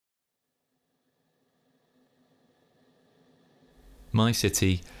My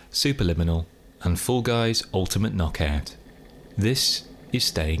City, Superliminal, and Fall Guys Ultimate Knockout. This is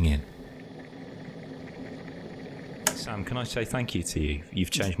Staying In. Sam, can I say thank you to you? You've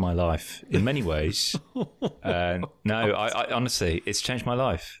changed my life in many ways. No, I honestly, it's changed my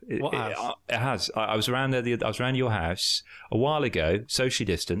life. It has. I was around there. I was around your house a while ago, socially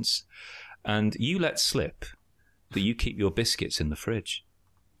distanced, and you let slip that you keep your biscuits in the fridge.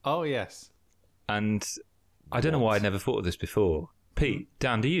 Oh yes. And I don't know why I never thought of this before. Pete,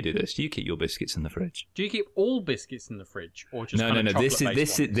 Dan, do you do this? Do you keep your biscuits in the fridge? Do you keep all biscuits in the fridge, or just no? This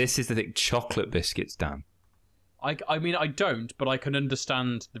is the thing. Chocolate biscuits, Dan. I mean, I don't, but I can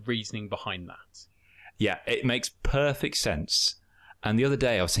understand the reasoning behind that. Yeah, it makes perfect sense. And the other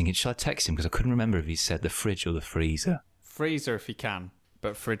day I was thinking, should I text him? Because I couldn't remember if he said the fridge or the freezer. Freezer if you can,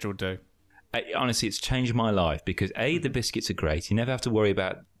 but fridge will do. Honestly, it's changed my life because A, the biscuits are great. You never have to worry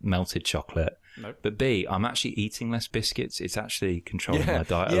about melted chocolate. Nope. But B, I'm actually eating less biscuits. It's actually controlling my diet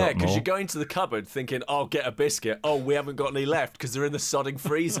a lot more. Yeah, because you go into the cupboard thinking, I'll get a biscuit. Oh, we haven't got any left because they're in the sodding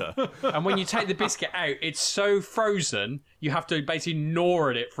freezer. And when you take the biscuit out, it's so frozen, you have to basically gnaw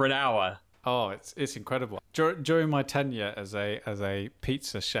at it for an hour. Oh, it's incredible. During my tenure as a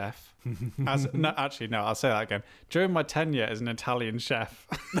pizza chef, I'll say that again. During my tenure as an Italian chef...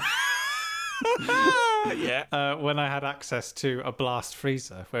 when I had access to a blast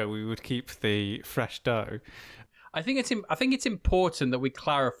freezer where we would keep the fresh dough. I think it's important that we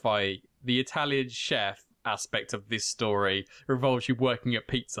clarify the Italian chef aspect of this story involves you working at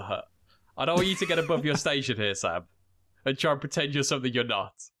Pizza Hut. I don't want you to get above your station here, Sam, and try and pretend you're something you're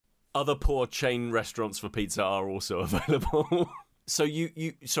not. Other poor chain restaurants for pizza are also available. So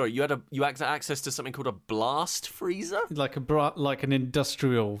you had access to something called a blast freezer, like an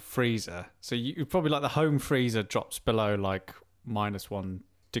industrial freezer. So you probably like the home freezer drops below like -1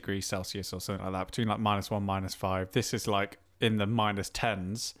 degree Celsius or something like that, between like -1, -5. This is like in the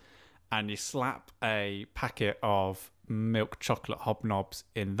 -10s, and you slap a packet of milk chocolate hobnobs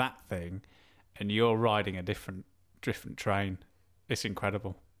in that thing, and you're riding a different train. It's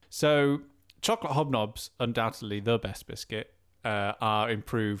incredible. So chocolate hobnobs, undoubtedly the best biscuit. Are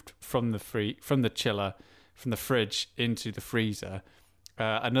improved from the chiller, from the fridge into the freezer.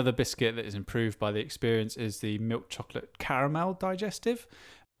 Another biscuit that is improved by the experience is the milk chocolate caramel digestive.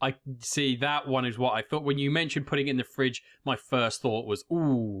 I see, that one is what I thought. When you mentioned putting it in the fridge, my first thought was,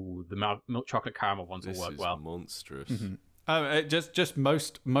 ooh, the milk chocolate caramel ones will work well. This is monstrous. Mm-hmm. Just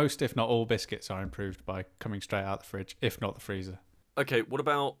most, if not all, biscuits are improved by coming straight out the fridge, if not the freezer. Okay, what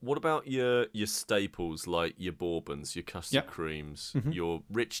about your staples like your bourbons, your custard creams, your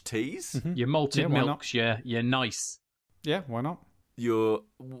rich teas, your malted milks, your nice. Yeah, why not? You're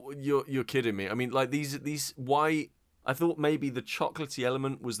kidding me. I mean, like these. Why? I thought maybe the chocolatey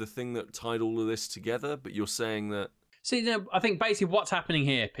element was the thing that tied all of this together, but you're saying that. See, I think basically what's happening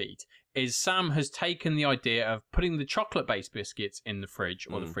here, Pete, is Sam has taken the idea of putting the chocolate-based biscuits in the fridge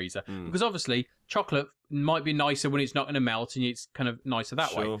or the freezer, because obviously chocolate might be nicer when it's not going to melt, and it's kind of nicer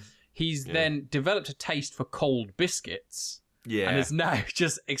that way. He's then developed a taste for cold biscuits, and has now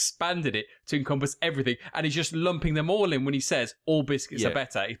just expanded it to encompass everything, and he's just lumping them all in when he says all biscuits are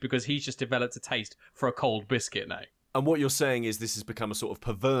better. It's because he's just developed a taste for a cold biscuit now. And what you're saying is this has become a sort of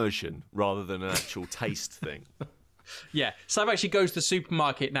perversion rather than an actual taste thing. Yeah, Sam actually goes to the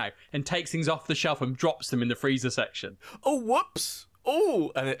supermarket now and takes things off the shelf and drops them in the freezer section. Oh, whoops!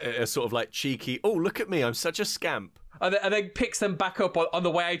 Oh, and a sort of like cheeky, oh, look at me, I'm such a scamp. And then picks them back up on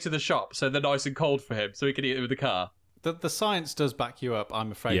the way out of the shop so they're nice and cold for him so he can eat them with the car. The science does back you up,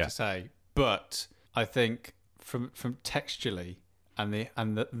 I'm afraid to say. But I think from texturally and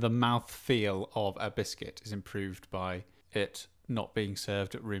the mouth feel of a biscuit is improved by it not being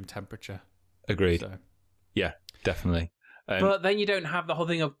served at room temperature. Agreed. So. Yeah, definitely. But then you don't have the whole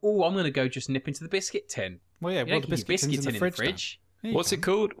thing of, oh, I'm going to go just nip into the biscuit tin. Well, yeah, the biscuit tin's in the fridge. What's it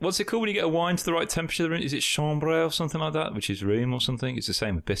called? What's it called when you get a wine to the right temperature? Is it chambre or something like that, which is room or something? It's the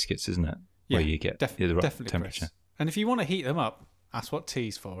same with biscuits, isn't it? Yeah, where you get the right temperature. Chris. And if you want to heat them up, that's what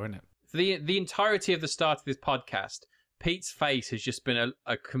tea's for, isn't it? For the entirety of the start of this podcast, Pete's face has just been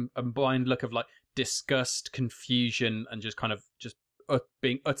a combined look of like disgust, confusion, and just kind of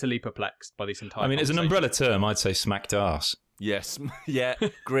being utterly perplexed by this entire. I mean, as an umbrella term, I'd say smacked arse. Yes, yeah,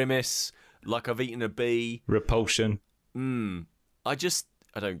 grimace, like I've eaten a bee. Repulsion. I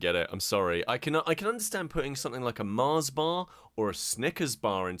don't get it. I'm sorry. I can understand putting something like a Mars bar or a Snickers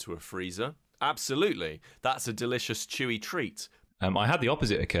bar into a freezer. Absolutely, that's a delicious chewy treat. I had the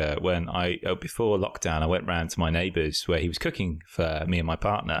opposite occur when before lockdown, I went round to my neighbour's where he was cooking for me and my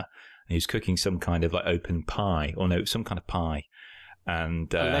partner. And he was cooking some kind of like open pie, or no, some kind of pie.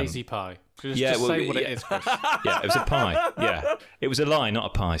 And a lazy pie. Just well, say what it is, Chris. Yeah, it was a pie. Yeah, it was a lie, not a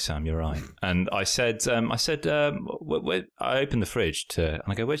pie, Sam. You're right. And I said, I opened the fridge and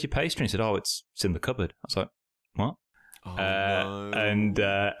I go, "Where's your pastry?" And he said, "Oh, it's in the cupboard." I was like, "What?" Oh, no. And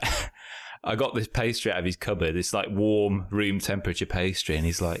I got this pastry out of his cupboard, this like warm room temperature pastry, and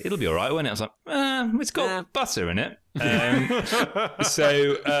he's like, "It'll be all right, won't it?" I was like, "It's got butter in it."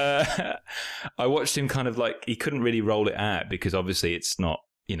 So I watched him kind of like, he couldn't really roll it out because obviously it's not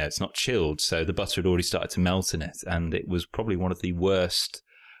chilled, so the butter had already started to melt in it, and it was probably one of the worst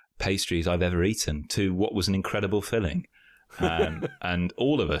pastries I've ever eaten, to what was an incredible filling. And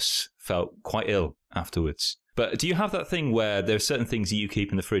all of us felt quite ill afterwards. But do you have that thing where there are certain things that you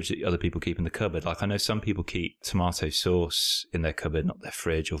keep in the fridge that other people keep in the cupboard? Like, I know some people keep tomato sauce in their cupboard, not their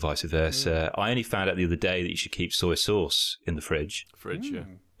fridge, or vice versa. I only found out the other day that you should keep soy sauce in the fridge. Yeah.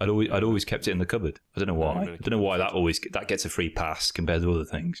 I'd always kept it in the cupboard. I don't know why. I don't know why that gets a free pass compared to other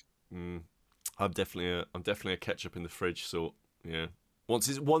things. I'm definitely a ketchup in the fridge sort. Yeah. Once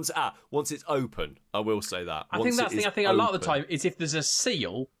it's open, I will say that. I think that's the thing. I think a lot of the time is if there's a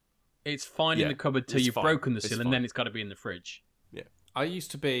seal, it's fine in the cupboard till you've broken the seal, and then it's got to be in the fridge. Yeah. I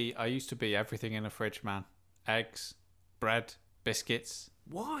used to be everything in a fridge, man. Eggs, bread, biscuits.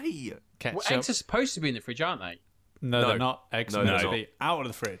 Why? Ketchup. Well, eggs are supposed to be in the fridge, aren't they? No, they're not. Eggs are supposed to be out of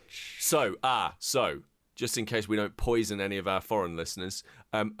the fridge. So, just in case we don't poison any of our foreign listeners,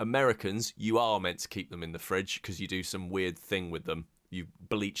 Americans, you are meant to keep them in the fridge because you do some weird thing with them. You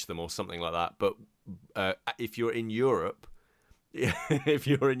bleach them or something like that. But if you're in Europe,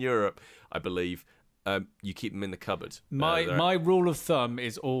 I believe you keep them in the cupboard. My rule of thumb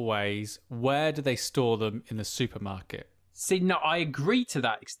is always, where do they store them in the supermarket? See, no, I agree to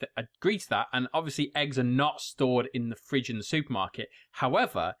that. And obviously, eggs are not stored in the fridge in the supermarket.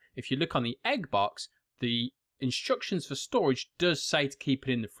 However, if you look on the egg box, the instructions for storage does say to keep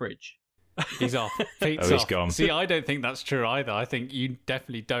it in the fridge. He's off. Pete's he's off. gone. See, I don't think that's true either. I think you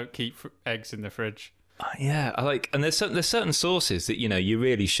definitely don't keep eggs in the fridge. Yeah, and there's certain sauces that you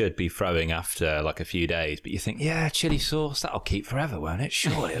really should be throwing after like a few days, but you think, chili sauce, that'll keep forever, won't it?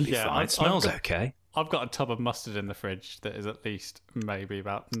 Surely it'll be fine. It smells okay. I've got a tub of mustard in the fridge that is at least maybe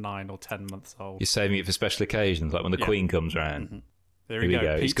about 9 or 10 months old. You're saving it for special occasions, like when the Queen comes around. Mm-hmm. There we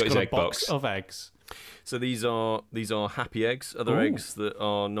go. He's got his egg box of eggs. So these are happy eggs. Other eggs that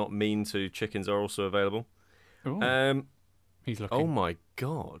are not mean to chickens are also available. He's looking. Oh my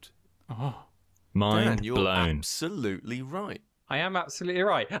god! Oh, mind Dan, you're blown. Absolutely right. I am absolutely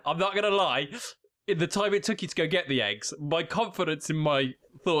right. I'm not going to lie. In the time it took you to go get the eggs, my confidence in my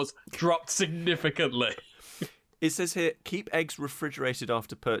thoughts dropped significantly. It says here, keep eggs refrigerated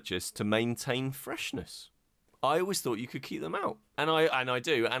after purchase to maintain freshness. I always thought you could keep them out, and I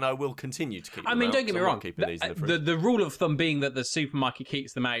do, and I will continue to keep them out. I mean, don't get me wrong. Keeping these in the fridge. The rule of thumb being that the supermarket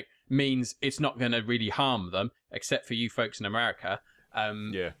keeps them out means it's not going to really harm them, except for you folks in America.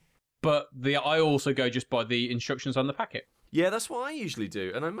 Yeah. But I also go just by the instructions on the packet. Yeah, that's what I usually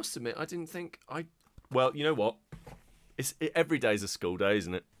do, and I must admit, I didn't think Well, you know what? Every day's a school day,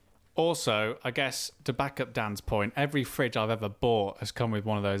 isn't it? Also, I guess to back up Dan's point, every fridge I've ever bought has come with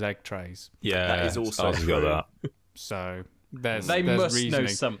one of those egg trays. Yeah, that is also true. Got that. So there's must reasoning. know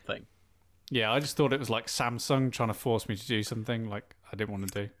something. Yeah, I just thought it was like Samsung trying to force me to do something like I didn't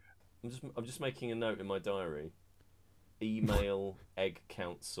want to do. I'm just making a note in my diary. Email Egg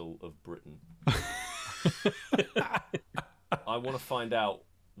Council of Britain. I want to find out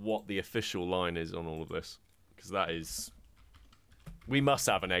what the official line is on all of this, because that is... We must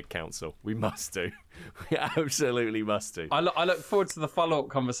have an egg council. We must do. We absolutely must do. I look forward to the follow-up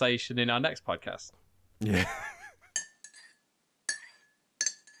conversation in our next podcast. Yeah.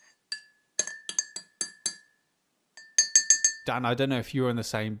 Dan, I don't know if you're in the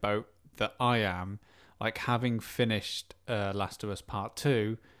same boat that I am. Like, having finished Last of Us Part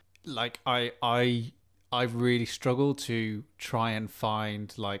 2, like, I've really struggled to try and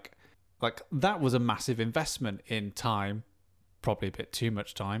find, like that was a massive investment in time, probably a bit too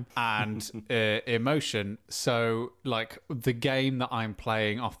much time, and emotion. So, like, the game that I'm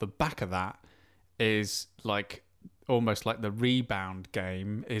playing off the back of that is, like, almost like the Rebound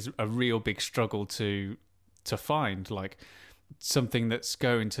game is a real big struggle to find, like, something that's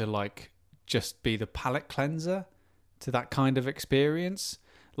going to, like, just be the palate cleanser to that kind of experience.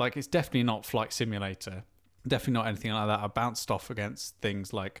 Like, it's definitely not Flight Simulator, definitely not anything like that. I bounced off against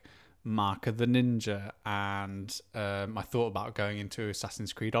things like Mark of the Ninja, and I thought about going into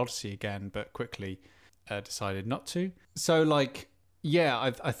Assassin's Creed Odyssey again, but quickly decided not to. So, like,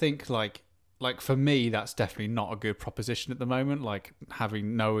 yeah, I think like for me, that's definitely not a good proposition at the moment. Like,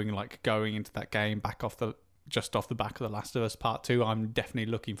 knowing like going into that game back off the just off the back of The Last of Us Part 2, I'm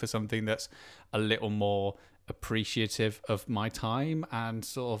definitely looking for something that's a little more appreciative of my time and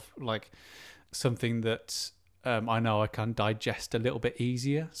sort of like something that I know I can digest a little bit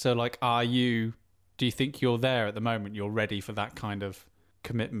easier. So like, do you think you're there at the moment? You're ready for that kind of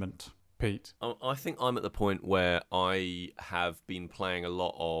commitment, Pete? I think I'm at the point where I have been playing a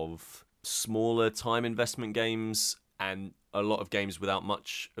lot of smaller time investment games and a lot of games without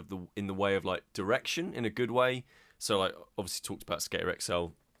much of in the way of like direction in a good way. So like obviously talked about Skater XL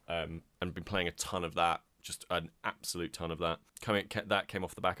and been playing a ton of that, just an absolute ton of that. That came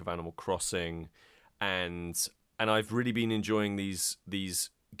off the back of Animal Crossing, and I've really been enjoying these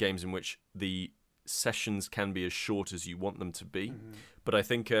games in which the sessions can be as short as you want them to be. But I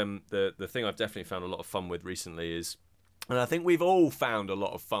think the thing I've definitely found a lot of fun with recently is, and I think we've all found a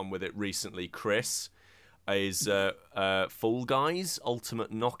lot of fun with it recently, Chris, is Fall Guys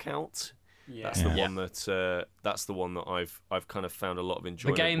Ultimate Knockout. Yeah. That's the one that I've kind of found a lot of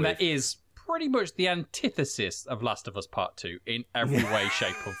enjoyment. The game with. that is pretty much the antithesis of Last of Us Part 2 in every way,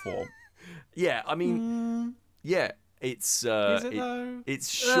 shape, or form. Yeah, I mean, yeah. It's is it though? It's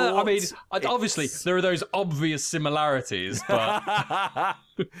short. I mean, obviously there are those obvious similarities, but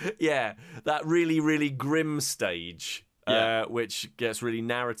yeah, that really, really grim stage, which gets really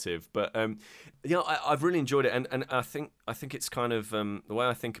narrative. But I've really enjoyed it, and I think it's kind of the way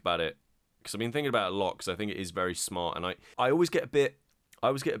I think about it, because I've been thinking about it a lot, because I think it is very smart, and I always get a bit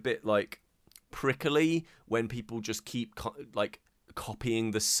like prickly when people just keep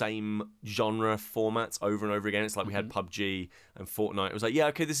copying the same genre formats over and over again. It's like we had PUBG and Fortnite. It was like, yeah,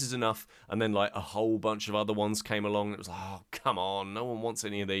 okay, this is enough. And then like a whole bunch of other ones came along. And it was like, oh, come on, no one wants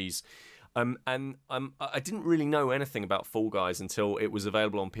any of these. I didn't really know anything about Fall Guys until it was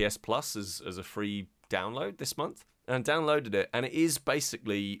available on PS Plus as a free download this month. And downloaded it, and it is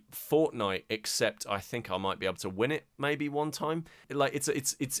basically Fortnite, except I think I might be able to win it maybe one time. Like it's a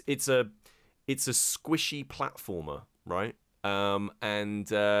squishy platformer, right?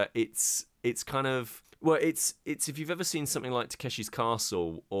 It's kind of, well, it's if you've ever seen something like Takeshi's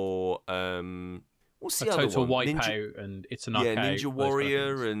Castle or what's the other Total one? Wipeout, and it's an arcade. Yeah, Ninja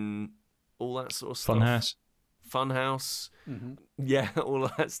Warrior and all that sort of stuff. Funhouse. Mm-hmm. Yeah, all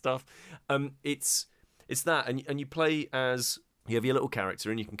of that stuff. It's that, and you play as, you have your little character,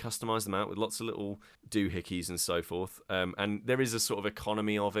 and you can customize them out with lots of little doohickeys and so forth. And there is a sort of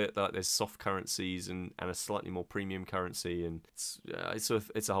economy of it, that there's soft currencies and a slightly more premium currency, and it's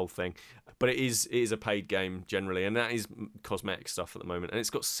a whole thing. But it is a paid game generally, and that is cosmetic stuff at the moment. And it's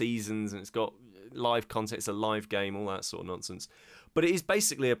got seasons, and it's got live content. It's a live game, all that sort of nonsense. But it is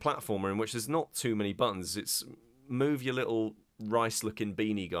basically a platformer in which there's not too many buttons. It's move your little rice-looking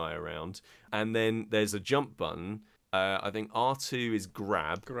beanie guy around, and then there's a jump button. I think R2 is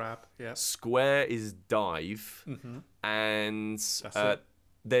grab, yeah. Square is dive, and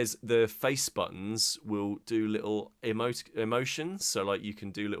there's the face buttons will do little emotions, so like you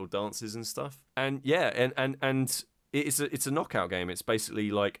can do little dances and stuff. And yeah, and it's a knockout game. It's basically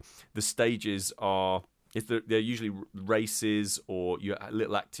like the stages are, they're usually races or your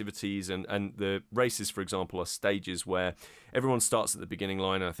little activities, and the races, for example, are stages where everyone starts at the beginning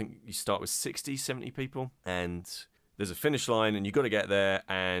line, and I think you start with 60, 70 people, and there's a finish line, and you've got to get there,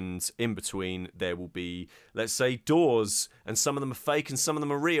 and in between there will be, let's say, doors, and some of them are fake and some of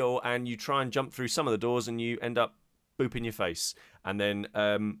them are real, and you try and jump through some of the doors and you end up booping your face, and then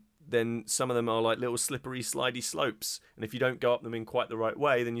some of them are like little slippery, slidey slopes, and if you don't go up them in quite the right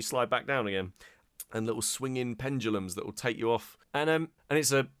way, then you slide back down again. And little swinging pendulums that will take you off, and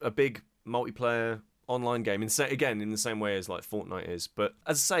it's a big multiplayer online game. In the same way as like Fortnite is, but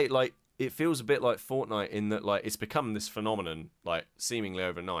as I say, like it feels a bit like Fortnite in that like it's become this phenomenon like seemingly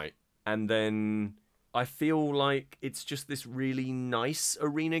overnight, and then I feel like it's just this really nice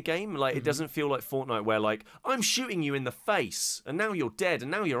arena game. Like it doesn't feel like Fortnite where like I'm shooting you in the face and now you're dead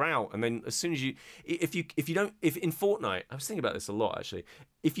and now you're out, and then as soon as if in Fortnite, I was thinking about this a lot actually.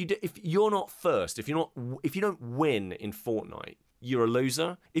 If you're not first, if you don't win in Fortnite, you're a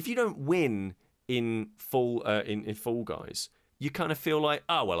loser. If you don't win in Fall Guys, you kind of feel like,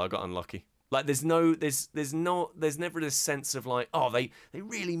 oh well, I got unlucky. Like there's never this sense of like, oh they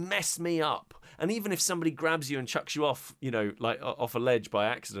really messed me up. And even if somebody grabs you and chucks you off, like off a ledge by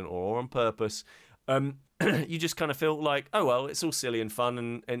accident or on purpose, you just kind of feel like, oh well, it's all silly and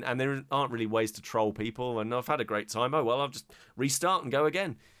fun, and there aren't really ways to troll people, and I've had a great time. Oh well, I'll just restart and go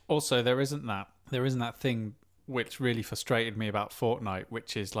again. Also, there isn't that thing which really frustrated me about Fortnite,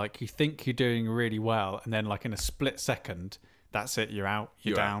 which is like you think you're doing really well, and then like in a split second, that's it, you're out,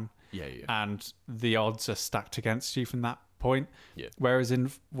 you're down. Yeah. And the odds are stacked against you from that point. Yeah. Whereas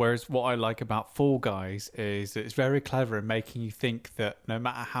what I like about Fall Guys is that it's very clever in making you think that no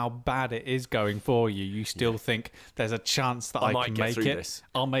matter how bad it is going for you, you still think there's a chance that I can make it. This.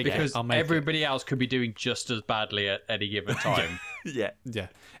 I'll make it. Because I'll make everybody else could be doing just as badly at any given time. Yeah. Yeah.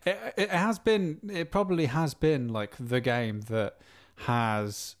 It has been. It probably has been like the game that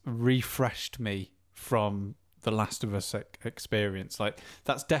has refreshed me from the Last of Us experience. Like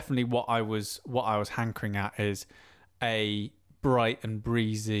that's definitely what I was hankering at, is a bright and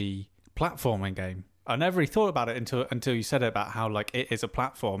breezy platforming game. I never really thought about it until you said it, about how like it is a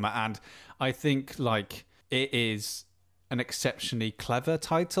platformer, and I think like it is an exceptionally clever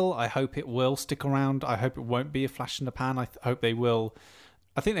title. I hope it will stick around. I hope it won't be a flash in the pan. I hope they will.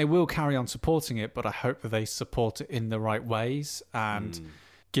 I think they will carry on supporting it, but I hope that they support it in the right ways and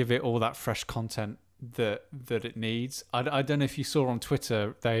give it all that fresh content that it needs. I don't know if you saw on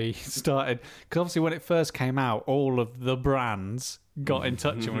Twitter, they started, because obviously when it first came out, all of the brands got in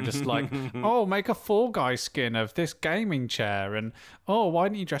touch and were just like, oh, make a Fall Guy skin of this gaming chair, and oh, why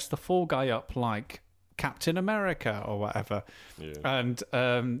don't you dress the Fall Guy up like Captain America or whatever. Yeah. And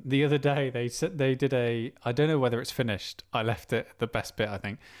the other day they said they did I don't know whether it's finished, I left it the best bit I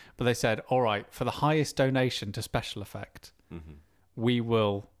think, but they said, all right, for the highest donation to special effect, we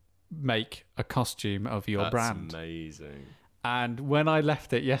will make a costume of your brand. That's amazing. And when I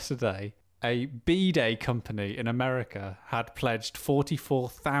left it yesterday, a B-Day company in America had pledged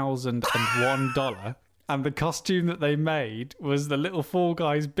 $44,001 and the costume that they made was the little Fall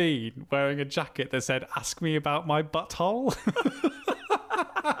Guys bean wearing a jacket that said, "Ask me about my butthole."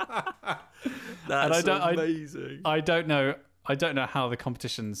 That's amazing. I don't know how the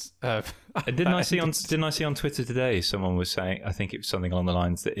competitions. Didn't I see on Twitter today? Someone was saying, I think it was something along the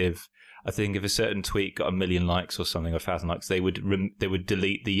lines that if a certain tweet got 1 million likes or something, or 1,000 likes, they would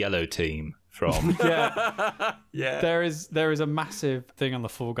delete the yellow team from. Yeah. Yeah. There is a massive thing on the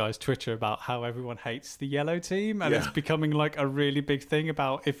Fall Guys Twitter about how everyone hates the yellow team, and it's becoming like a really big thing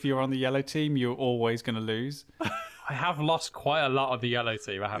about if you're on the yellow team, you're always going to lose. I have lost quite a lot of the yellow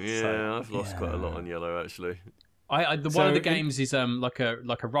team, I have to say. Yeah, I've lost quite a lot on yellow actually. One of the games is like a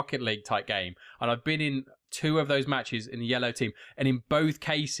Rocket League type game, and I've been in 2 of those matches in the yellow team, and in both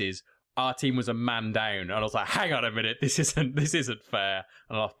cases our team was a man down, and I was like, hang on a minute, this isn't fair,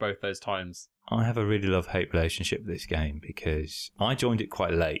 and I lost both those times. I have a really love-hate relationship with this game because I joined it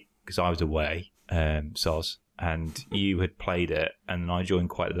quite late because I was away, Soz, and you had played it, and I joined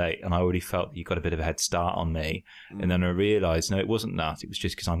quite late, and I already felt that you got a bit of a head start on me, and then I realised, no, it wasn't that, it was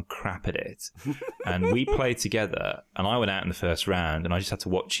just because I'm crap at it. And we played together, and I went out in the first round, and I just had to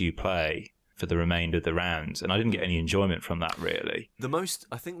watch you play for the remainder of the rounds, and I didn't get any enjoyment from that, really.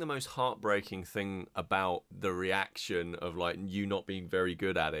 I think the most heartbreaking thing about the reaction of like you not being very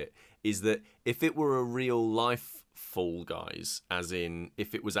good at it is that if it were a real life Fall Guys, as in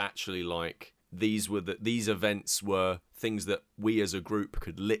if it was actually like these events were things that we as a group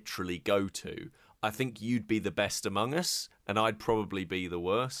could literally go to, I think you'd be the best among us, and I'd probably be the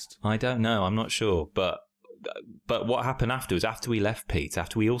worst. I don't know, I'm not sure, but what happened afterwards, after we left Pete,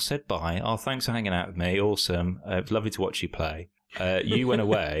 after we all said bye, oh, thanks for hanging out with me, awesome, it was lovely to watch you play, you went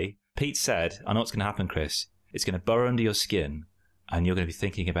away. Pete said, I know what's going to happen, Chris, it's going to burrow under your skin and you're going to be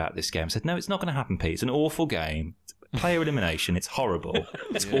thinking about this game. I said, no, it's not going to happen, Pete, it's an awful game, player elimination, it's horrible,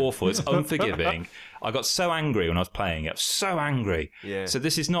 it's awful, it's unforgiving. I got so angry when I was playing it, so angry. So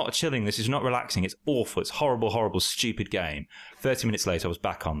this is not chilling, this is not relaxing, it's awful, it's horrible, stupid game. 30 minutes later I was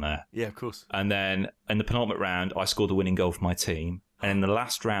back on there. Yeah, of course. And then in the penultimate round I scored the winning goal for my team, and in the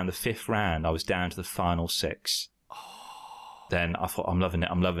last round, the 5th round, I was down to the final 6. Then I thought, I'm loving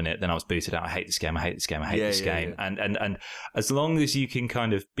it. Then I was booted out. I hate this game. I hate this game. Yeah. And as long as you can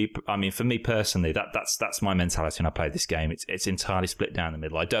kind of be, I mean, for me personally, that's my mentality when I play this game. It's entirely split down the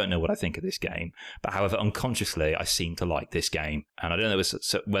middle. I don't know what I think of this game, but however, unconsciously, I seem to like this game. And I don't know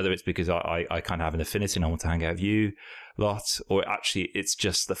whether it's because I kind of have an affinity and I want to hang out with you lot, or actually it's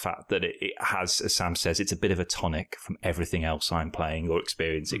just the fact that it has, as Sam says, it's a bit of a tonic from everything else I'm playing or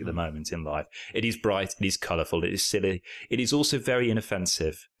experiencing at the moment in life. It is bright, it is colourful, it is silly, it is also very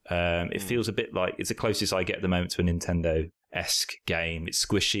inoffensive. It feels a bit like, it's the closest I get at the moment to a Nintendo-esque game. It's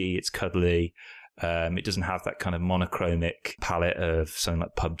squishy, it's cuddly, it doesn't have that kind of monochromic palette of something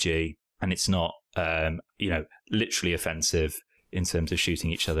like PUBG, and it's not literally offensive in terms of shooting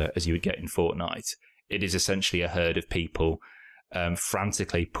each other as you would get in Fortnite. It is essentially a herd of people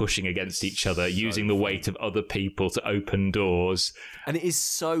frantically pushing against each other, using the weight of other people to open doors. And it is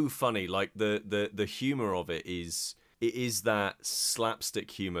so funny. Like the humor of it is that slapstick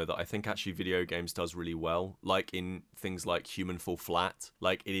humor that I think actually video games does really well. Like in things like Human Fall Flat.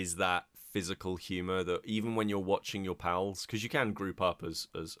 Like it is that physical humor that even when you're watching your pals, because you can group up as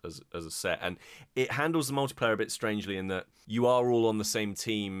a set, and it handles the multiplayer a bit strangely in that you are all on the same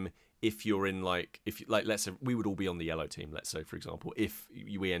team. If you're in let's say we would all be on the yellow team, let's say, for example, if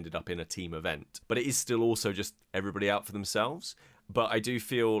we ended up in a team event, but it is still also just everybody out for themselves. But I do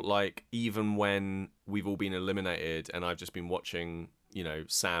feel like even when we've all been eliminated and I've just been watching,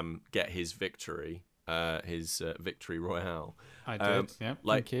 Sam get his victory, victory royale. I did, yeah.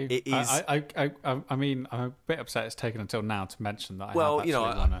 Like, thank you. it is. I mean, I'm a bit upset it's taken until now to mention that.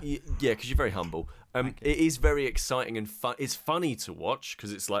 Yeah, because you're very humble. It is very exciting and fun. It's funny to watch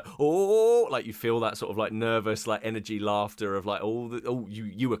because it's like, like you feel that sort of like nervous, like energy, laughter of like,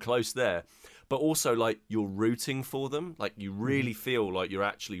 you were close there. But also, like, you're rooting for them. Like, you really feel like you're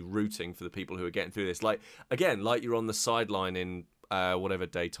actually rooting for the people who are getting through this. Like, again, like you're on the sideline in whatever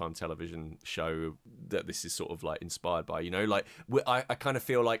daytime television show that this is sort of like inspired by. Like I kind of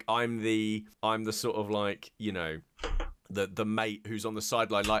feel like I'm the sort of like the mate who's on the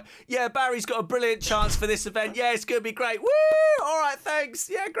sideline, like, yeah, Barry's got a brilliant chance for this event. Yeah, it's gonna be great. Woo! All right, thanks.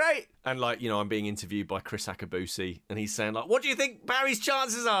 Yeah, great. And like, I'm being interviewed by Chris Akabusi, and he's saying like, what do you think Barry's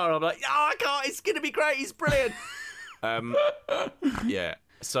chances are? I'm like, I can't. It's gonna be great. He's brilliant. Yeah.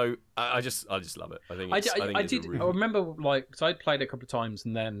 So I just love it. I think I remember like, because I'd played a couple of times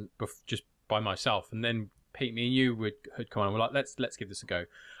and then just by myself, and then Pete, me and you had come on and we're like, let's give this a go.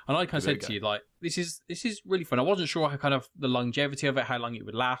 And I kind of said to you, like, this is really fun. I wasn't sure how kind of the longevity of it, how long it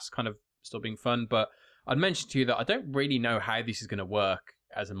would last, kind of still being fun. But I'd mentioned to you that I don't really know how this is going to work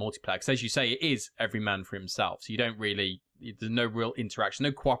as a multiplayer. Because as you say, it is every man for himself. So you don't really, there's no real interaction,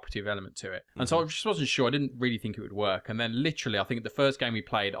 no cooperative element to it. And so I just wasn't sure. I didn't really think it would work. And then literally, I think the first game we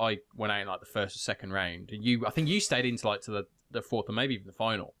played, I went out in like the first or second round. And I think you stayed into like to the fourth or maybe even the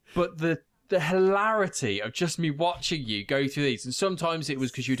final. But the hilarity of just me watching you go through these, and sometimes it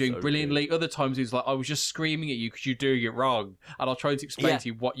was because you're doing brilliantly, other times it was like I was just screaming at you because you're doing it wrong, and I'll try to explain to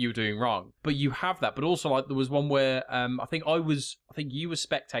you what you were doing wrong. But you have that. But also, like, there was one where I think you were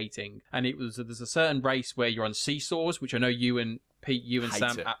spectating, and there's a certain race where you're on seesaws, which I know you and Pete, you and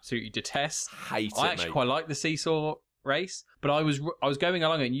Sam absolutely detest. I actually quite like the seesaw race, but I was going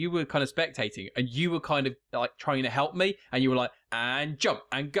along and you were kind of spectating, and you were kind of like trying to help me, and you were like, and jump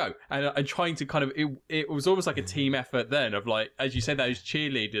and go, and trying to kind of it was almost like a team effort then of like, as you said, those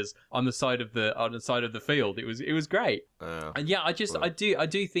cheerleaders on the side of the field. It was great. And yeah, I do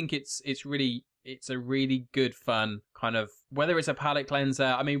think it's a really good fun kind of, whether it's a palate cleanser.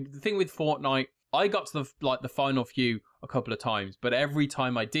 I mean, the thing with Fortnite, I got to the final few a couple of times, but every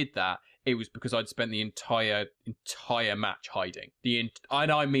time I did that, it was because I'd spent the entire match hiding.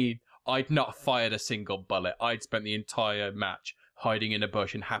 I mean, I'd not fired a single bullet. I'd spent the entire match hiding in a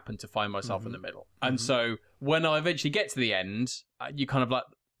bush and happened to find myself in the middle. And so when I eventually get to the end, you kind of like,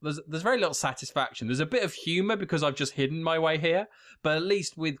 there's very little satisfaction. There's a bit of humor because I've just hidden my way here. But at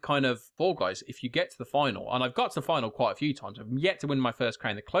least with kind of Fall Guys, if you get to the final, and I've got to the final quite a few times, I've yet to win my first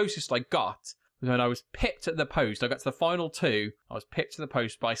crown. The closest I got was when I was pipped at the post. I got to the final two. I was pipped to the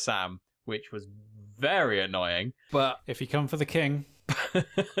post by Sam, which was very annoying. But if you come for the king.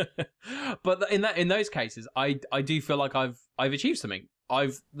 But in those cases, I do feel like I've achieved something.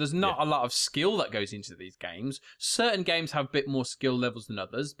 There's not a lot of skill that goes into these games. Certain games have a bit more skill levels than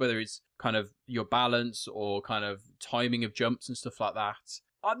others, whether it's kind of your balance or kind of timing of jumps and stuff like that.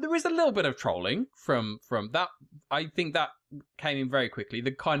 There is a little bit of trolling from that. I think that came in very quickly.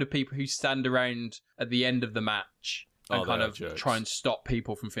 The kind of people who stand around at the end of the match and kind of try and stop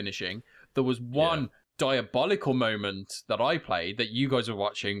people from finishing. There was one diabolical moment that I played that you guys are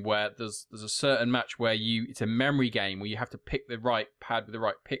watching where there's a certain match where it's a memory game where you have to pick the right pad with the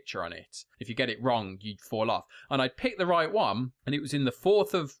right picture on it. If you get it wrong, you'd fall off. And I picked the right one, and it was in the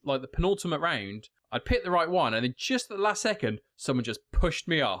fourth of like the penultimate round. I picked the right one, and then just at the last second, someone just pushed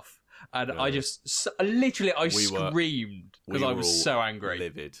me off. And I just screamed because I was so angry.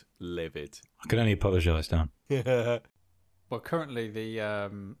 Livid. I can only apologise, Dan. Well, currently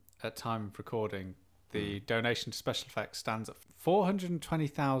at time of recording, the donation to special effects stands at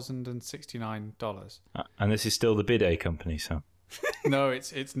 $420,069. And this is still the Bidet company, so. No,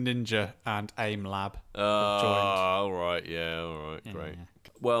 it's Ninja and AIM Lab. All right, great. Yeah.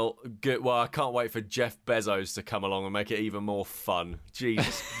 Well, good. Well, I can't wait for Jeff Bezos to come along and make it even more fun.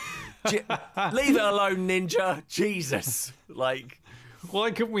 Jesus. Leave it alone, Ninja. Jesus. Like,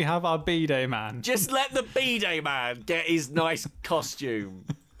 why couldn't we have our B-Day man? Just let the B-Day man get his nice costume.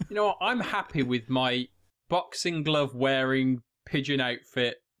 You know what? I'm happy with my boxing glove wearing pigeon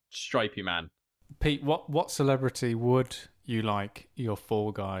outfit stripy man. Pete, what celebrity would you like your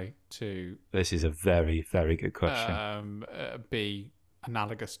Fall Guy to? This is a very, very good question. Be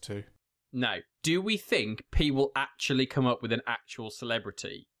analogous to. Now, do we think Pete will actually come up with an actual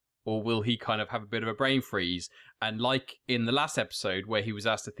celebrity? Or will he kind of have a bit of a brain freeze? And like in the last episode where he was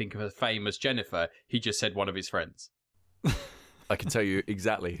asked to think of a famous Jennifer, he just said one of his friends. I can tell you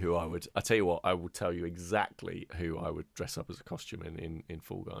exactly who I would. I tell you what, I will tell you exactly who I would dress up as a costume in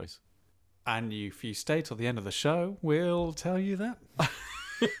Fall Guys. And if you stay till the end of the show, we'll tell you that.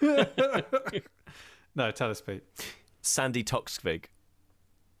 No, tell us, Pete. Sandy Toksvig.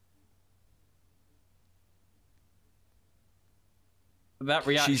 That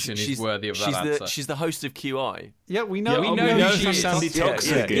reaction is worthy of that answer. She's the host of QI. Yeah, we know. Yeah, we know who who Sandy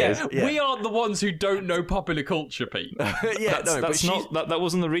Toksvig is. Yeah. We are the ones who don't know popular culture, Pete. That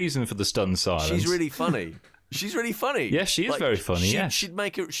wasn't the reason for the stunned silence. She's really funny. She's really funny. Yeah, she is very funny.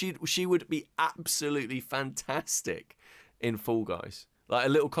 She would be absolutely fantastic in Fall Guys. Like a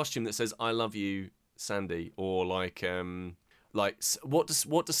little costume that says "I love you, Sandy," or like what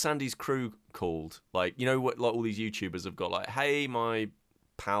does Sandy's crew called? Like, you know what, like all these YouTubers have got, like, "Hey, my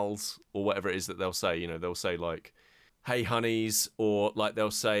pals," or whatever it is that they'll say. You know, they'll say like, "Hey, honeys," or like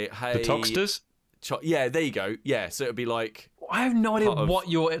they'll say, "Hey." The Toksters? Yeah, there you go. Yeah, so it'd be like. I have no idea what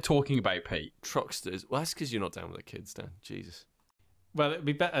you're talking about, Pete. Trucksters. Well, that's because you're not down with the kids, Dan. Jesus. Well, it'd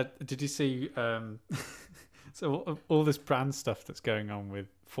be better. Did you see? So all this brand stuff that's going on with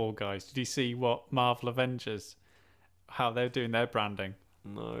Fall Guys. Did you see what Marvel Avengers, how they're doing their branding?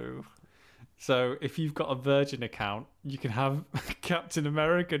 No. So if you've got a Virgin account, you can have Captain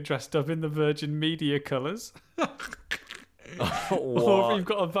America dressed up in the Virgin Media colours. Or if you've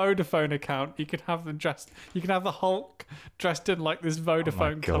got a Vodafone account, you could have them dressed. You can have the Hulk dressed in like this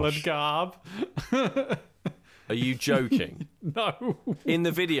Vodafone coloured garb. Are you joking? No. In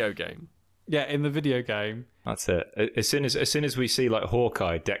the video game? Yeah, in the video game. That's it. As soon as we see like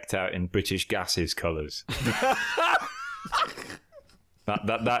Hawkeye decked out in British Gas's colours,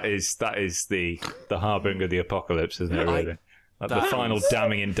 that is the harbinger of the apocalypse, isn't it? Really, the final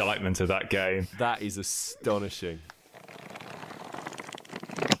damning indictment of that game. That is astonishing.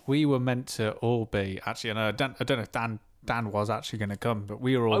 We were meant to all be actually. And I don't know if Dan was actually going to come, but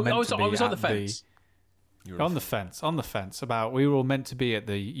we were all meant to be. I was on the fence. On the fence about. We were all meant to be at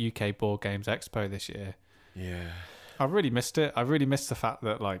the UK Board Games Expo this year. Yeah, I really missed it. I really missed the fact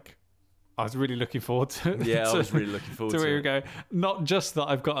that like I was really looking forward to it. Yeah, I was really looking forward to it. Go. Not just that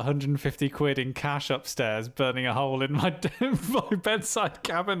I've got 150 quid in cash upstairs burning a hole in my bedside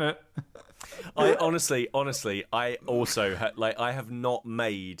cabinet. I honestly, I also I have not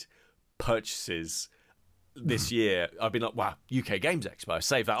made purchases this year. I've been like, wow, UK Games Expo,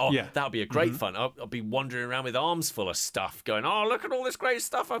 save that. Oh, yeah. That'll be a great fun. I'll be wandering around with arms full of stuff, going, oh, look at all this great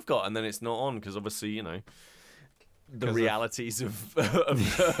stuff I've got, and then it's not on because obviously, you know, the realities of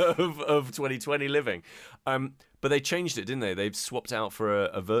 2020 living. But they changed it, didn't they? They've swapped out for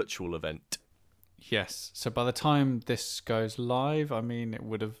a virtual event. Yes. So by the time this goes live, I mean, it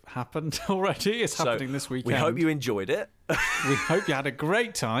would have happened already. It's happening this weekend. We hope you enjoyed it. We hope you had a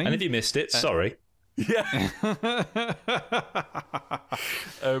great time. And if you missed it, sorry. Yeah.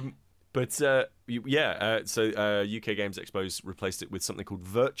 So UK Games Expo's replaced it with something called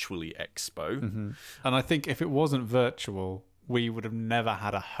Virtually Expo. Mm-hmm. And I think if it wasn't virtual, we would have never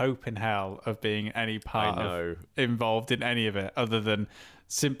had a hope in hell of being any part of involved in any of it other than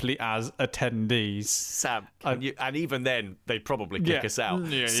simply as attendees. Sam, and even then they'd probably kick us out.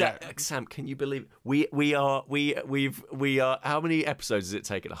 Sam, can you believe we are how many episodes has it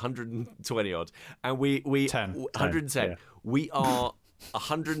taken? 120 odd. And we 10. 110. Yeah. We are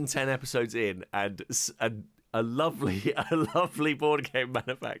 110 episodes in, and a lovely board game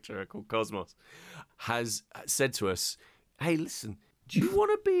manufacturer called Cosmos has said to us, hey, listen, do you want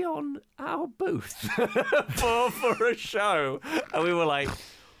to be on our booth for a show? And we were like,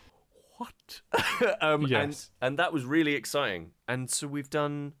 what? Yes. And that was really exciting. And so what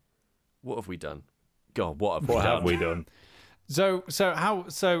have we done? God, what have we done? So how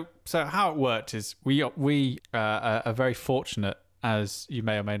it worked is we are very fortunate, as you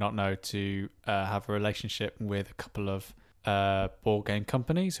may or may not know, to have a relationship with a couple of board game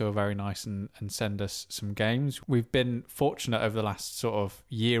companies who are very nice and send us some games. We've been fortunate over the last sort of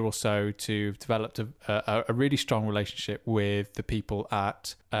year or so to have developed a really strong relationship with the people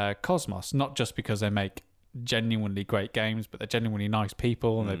at Cosmos, not just because they make genuinely great games, but they're genuinely nice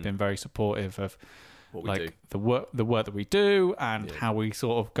people, and they've been very supportive of what we do. the work that we do and how we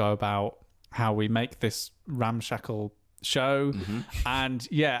sort of go about how we make this ramshackle show. And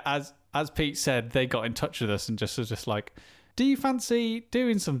as Pete said, they got in touch with us and just was just like, do you fancy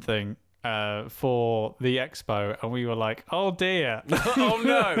doing something for the expo? And we were like, oh dear. Oh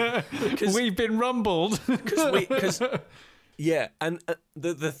no. We've been rumbled. Because Yeah, and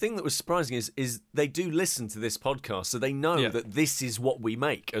the thing that was surprising is they do listen to this podcast, so they know that this is what we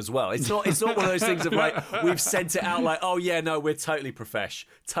make as well. It's not one of those things of like we've sent it out like, oh yeah, no, we're totally profesh.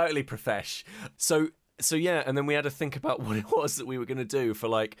 So yeah, and then we had to think about what it was that we were going to do for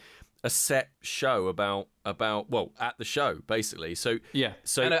like a set show about at the show basically. So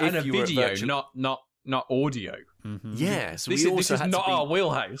and a video, not audio. Mm-hmm. Yeah, so this is not our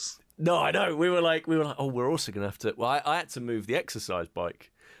wheelhouse. No, I know. We were like, oh, we're also going to have to. Well, I had to move the exercise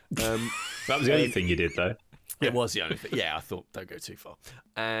bike. That was the only thing you did, though. It was the only thing. Yeah, I thought don't go too far.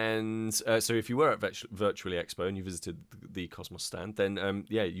 And so, if you were at Virtually Expo and you visited the Cosmos stand, then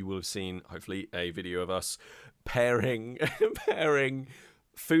you will have seen hopefully a video of us pairing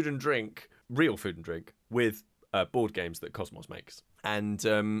food and drink, real food and drink, with board games that Cosmos makes.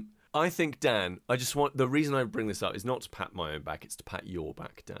 And I think, Dan, the reason I bring this up is not to pat my own back, it's to pat your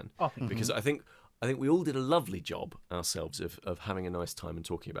back, Dan. Because I think we all did a lovely job ourselves of having a nice time and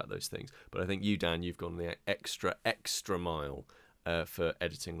talking about those things. But I think you, Dan, you've gone the extra mile for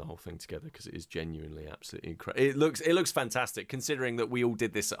editing the whole thing together, because it is genuinely absolutely incredible. It looks fantastic, considering that we all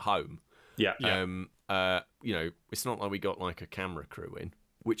did this at home. Yeah. It's not like we got like a camera crew in,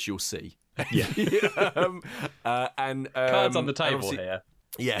 which you'll see. Yeah. And cards on the table here.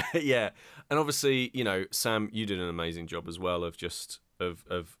 Yeah. And obviously, Sam, you did an amazing job as well of just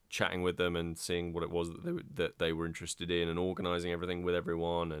of chatting with them and seeing what it was that they were interested in and organising everything with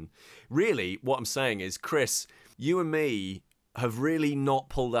everyone. And really, what I'm saying is, Chris, you and me have really not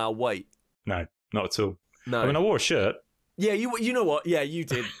pulled our weight. No, not at all. No. I mean, I wore a shirt. Yeah, you know what? Yeah, you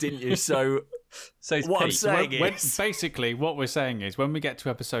did, didn't you? So what I'm saying is... Basically, what we're saying is when we get to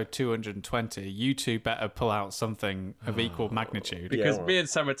episode 220, you two better pull out something of equal magnitude. Because me and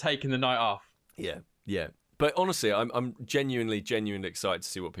Sam are taking the night off. Yeah. But honestly, I'm genuinely excited to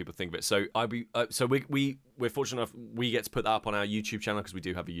see what people think of it. So we're fortunate enough we get to put that up on our YouTube channel, because we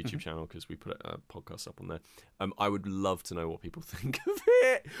do have a YouTube channel, because we put a podcast up on there. I would love to know what people think of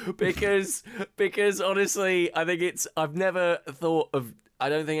it, because honestly, I think I've never thought of. I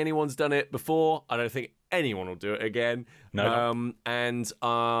don't think anyone's done it before. I don't think anyone will do it again. No. And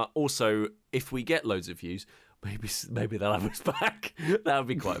also, if we get loads of views, maybe they'll have us back. That would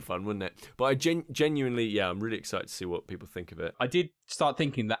be quite fun, wouldn't it? But I genuinely, I'm really excited to see what people think of it. I did start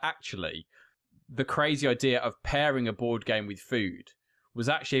thinking that actually the crazy idea of pairing a board game with food was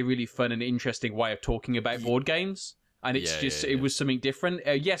actually a really fun and interesting way of talking about board games. And it was something different.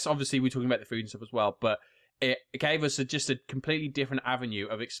 Yes, obviously we're talking about the food and stuff as well, but it gave us just a completely different avenue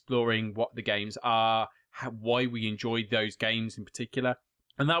of exploring what the games are, why we enjoyed those games in particular.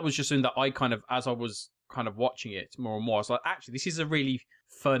 And that was just something that I kind of, as I was kind of watching it more and more, I was like, actually, this is a really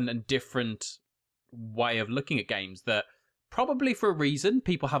fun and different way of looking at games that probably for a reason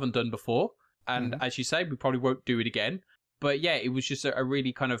people haven't done before. And as you say, we probably won't do it again. But yeah, it was just a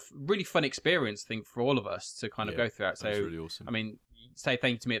really kind of really fun experience, I think, for all of us to kind of go through that. So, that's really awesome. I mean, say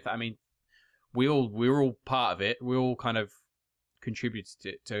thank you to me. I mean, we're all part of it. We all kind of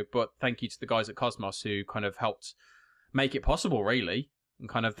contributed to it. But thank you to the guys at Cosmos who kind of helped make it possible, really. And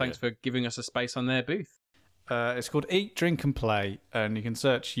kind of thanks for giving us a space on their booth. It's called Eat, Drink and Play, and you can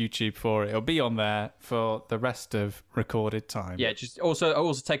search YouTube for it. It'll be on there for the rest of recorded time. Yeah, just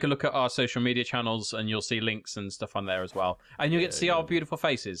also take a look at our social media channels, and you'll see links and stuff on there as well. And you'll get to see our beautiful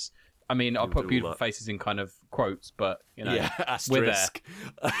faces. I mean, I'll put beautiful faces in kind of quotes, but, we're there.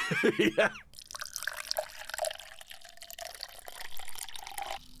 Yeah.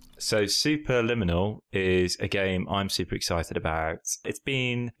 So Superliminal is a game I'm super excited about. It's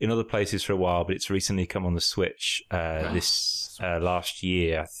been in other places for a while, but it's recently come on the Switch this last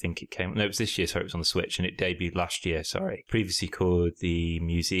year. I think it came... No, it was this year, sorry. It was on the Switch, and it debuted last year, sorry. Previously called the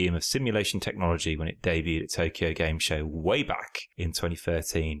Museum of Simulation Technology when it debuted at Tokyo Game Show way back in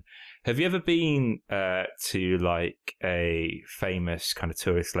 2013. Have you ever been to like a famous kind of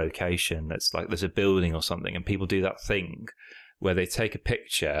tourist location that's like there's a building or something and people do that thing where they take a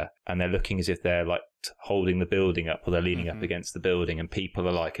picture and they're looking as if they're like holding the building up or they're leaning up against the building, and people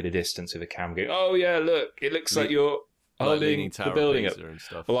are like at a distance with a camera going, oh yeah, look, it looks like you're holding the building up. And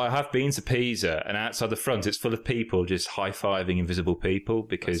stuff. Well, I have been to Pisa, and outside the front it's full of people just high-fiving invisible people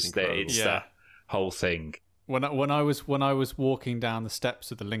because it's that whole thing. When I was walking down the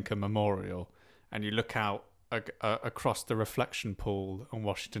steps of the Lincoln Memorial, and you look out across the reflection pool in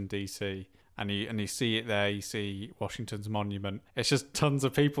Washington DC, and you see it there, you see Washington's monument. It's just tons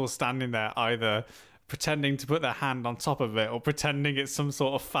of people standing there, either pretending to put their hand on top of it, or pretending it's some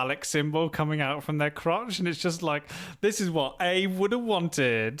sort of phallic symbol coming out from their crotch, and it's just like, this is what Abe would have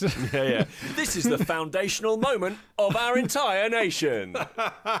wanted. Yeah. This is the foundational moment of our entire nation.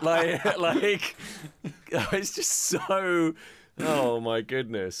 like it's just so. Oh my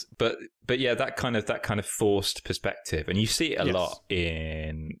goodness! But yeah, that kind of forced perspective, and you see it a lot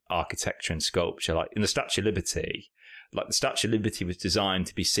in architecture and sculpture, like in the Statue of Liberty. Like the Statue of Liberty was designed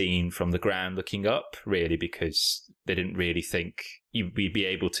to be seen from the ground looking up, really, because they didn't really think you'd be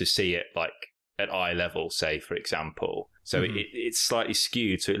able to see it like at eye level, say, for example. So it's slightly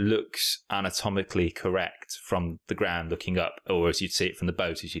skewed, so it looks anatomically correct from the ground looking up, or as you'd see it from the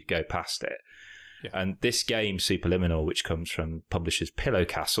boat as you'd go past it. Yeah. And this game, Superliminal, which comes from publishers Pillow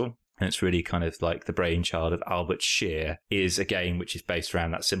Castle, and it's really kind of like the brainchild of Albert Scheer, is a game which is based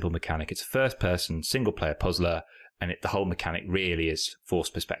around that simple mechanic. It's a first-person, single-player puzzler, and the whole mechanic really is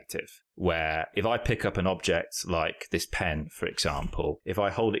forced perspective, where if I pick up an object like this pen, for example, if I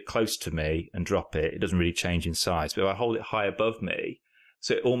hold it close to me and drop it, it doesn't really change in size. But if I hold it high above me,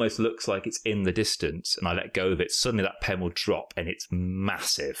 so it almost looks like it's in the distance, and I let go of it, suddenly that pen will drop, and it's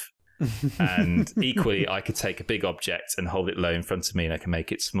massive. And equally, I could take a big object and hold it low in front of me, and I can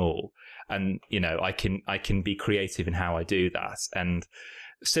make it small. And, you know, I can be creative in how I do that. And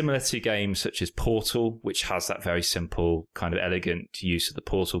similar to games such as Portal, which has that very simple, kind of elegant use of the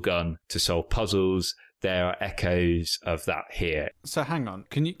portal gun to solve puzzles, there are echoes of that here. So hang on,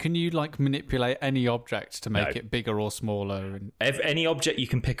 can you like manipulate any object to make it bigger or smaller? And any object you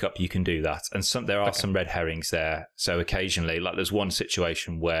can pick up, you can do that. And there are some red herrings there. So occasionally, like there's one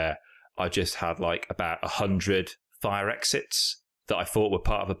situation where I just had like about 100 fire exits that I thought were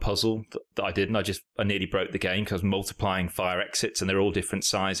part of a puzzle that I did, and I nearly broke the game because I was multiplying fire exits, and they're all different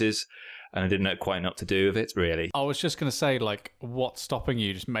sizes, and I didn't know quite what to do with it, really. I was just going to say, like, what's stopping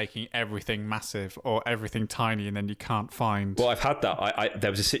you just making everything massive or everything tiny, and then you can't find... Well, I've had that.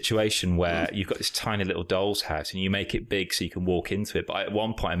 There was a situation where you've got this tiny little doll's house, and you make it big so you can walk into it, but at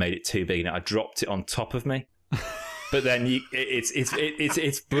one point I made it too big, and I dropped it on top of me. But then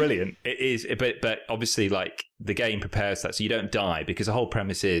it's brilliant. It is, but obviously, like the game prepares that so you don't die, because the whole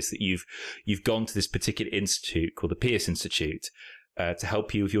premise is that you've gone to this particular institute called the Pierce Institute to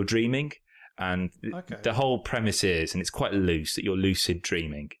help you with your dreaming, and the whole premise is, and it's quite loose, that you're lucid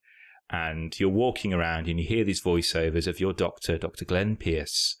dreaming, and you're walking around and you hear these voiceovers of your doctor, Dr. Glenn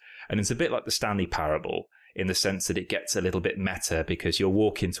Pierce, and it's a bit like the Stanley Parable, in the sense that it gets a little bit meta, because you'll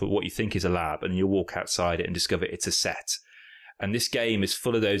walk into what you think is a lab and you'll walk outside it and discover it's a set. And this game is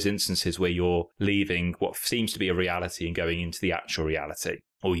full of those instances where you're leaving what seems to be a reality and going into the actual reality,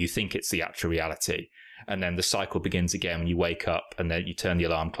 or you think it's the actual reality. And then the cycle begins again when you wake up, and then you turn the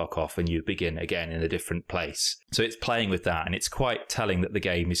alarm clock off and you begin again in a different place. So it's playing with that, and it's quite telling that the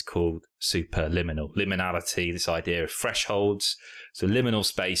game is called Superliminal. Liminality, this idea of thresholds. So liminal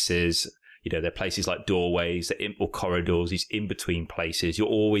spaces, you know, they're places like doorways or corridors, these in-between places. You're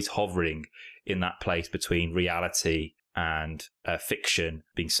always hovering in that place between reality and fiction,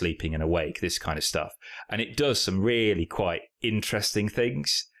 being sleeping and awake, this kind of stuff. And it does some really quite interesting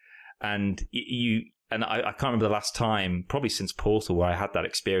things. And I can't remember the last time, probably since Portal, where I had that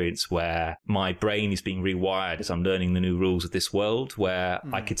experience where my brain is being rewired as I'm learning the new rules of this world, where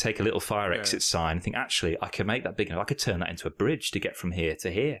I could take a little fire exit sign and think, actually, I can make that big enough. I could turn that into a bridge to get from here to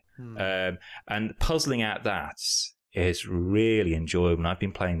here. And puzzling out that is really enjoyable. And I've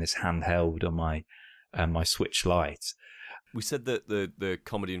been playing this handheld on my Switch Lite. We said that the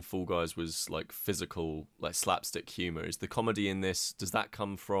comedy in Fall Guys was like physical, like slapstick humor. Is the comedy in this, does that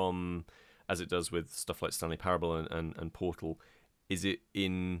come from, as it does with stuff like Stanley Parable and Portal, is it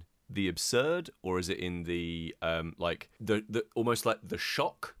in the absurd, or is it in the like the almost like the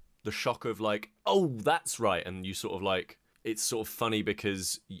shock of like, oh, that's right, and you sort of like, it's sort of funny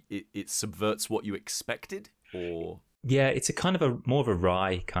because it subverts what you expected? Or yeah, it's a kind of more of a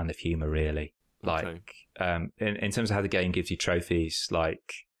wry kind of humor, really. Like in terms of how the game gives you trophies,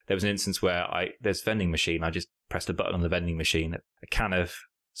 like there was an instance where there's a vending machine, I just pressed a button on the vending machine, a can of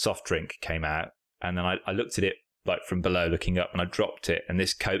soft drink came out, and then I looked at it like from below looking up, and I dropped it, and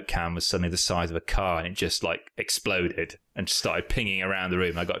this Coke can was suddenly the size of a car, and it just like exploded and just started pinging around the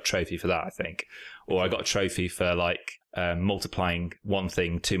room. I got a trophy for that, I think. Or I got a trophy for like multiplying one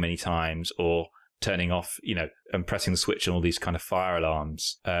thing too many times, or turning off, you know, and pressing the switch on all these kind of fire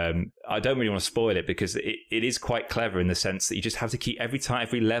alarms. I don't really want to spoil it because it is quite clever in the sense that you just have to keep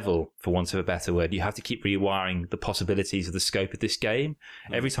every level, for want of a better word, you have to keep rewiring the possibilities of the scope of this game.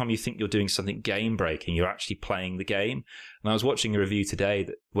 Every time you think you're doing something game breaking, you're actually playing the game. And I was watching a review today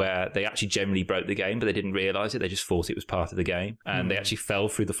where they actually generally broke the game, but they didn't realize it. They just thought it was part of the game. And they actually fell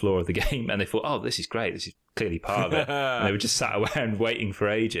through the floor of the game and they thought, oh, this is great. This is clearly part of it. And they were just sat around waiting for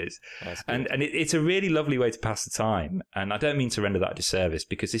ages. And it's a really lovely way to pass the time. And I don't mean to render that a disservice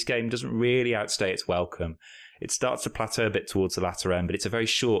because this game doesn't really outstay its welcome. It starts to plateau a bit towards the latter end, but it's a very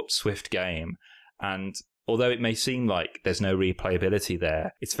short, swift game. And although it may seem like there's no replayability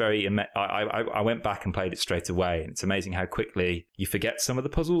there, it's very. I went back and played it straight away, and it's amazing how quickly you forget some of the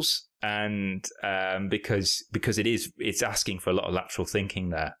puzzles, and because it's asking for a lot of lateral thinking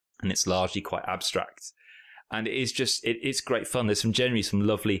there, and it's largely quite abstract. And it's great fun. There's generally some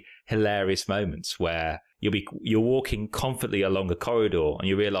lovely, hilarious moments where you're walking confidently along a corridor, and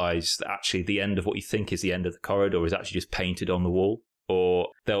you realise that actually the end of what you think is the end of the corridor is actually just painted on the wall. Or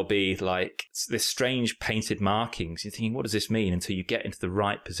there'll be like this strange painted markings. You're thinking, what does this mean? Until you get into the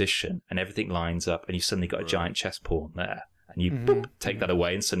right position and everything lines up and you suddenly got a giant chess pawn there. And you boop, take that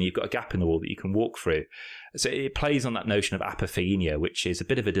away and suddenly you've got a gap in the wall that you can walk through. So it plays on that notion of apophenia, which is a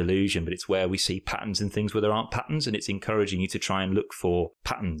bit of a delusion, but it's where we see patterns in things where there aren't patterns, and it's encouraging you to try and look for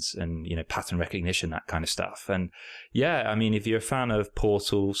patterns and, pattern recognition, that kind of stuff. And yeah, I mean, if you're a fan of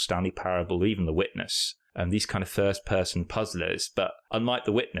Portal, Stanley Parable, even The Witness, these kind of first-person puzzlers. But unlike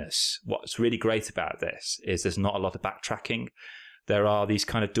The Witness, what's really great about this is there's not a lot of backtracking. There are these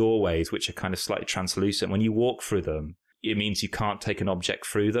kind of doorways which are kind of slightly translucent. When you walk through them, it means you can't take an object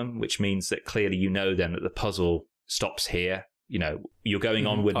through them, which means that clearly then that the puzzle stops here. You're going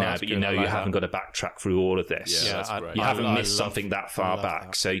onward now, but you haven't got to backtrack through all of this. Yeah, that's great. You haven't missed something that far back.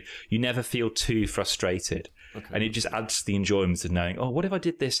 That. So you never feel too frustrated. Okay. And it just adds to the enjoyment of knowing, oh, what if I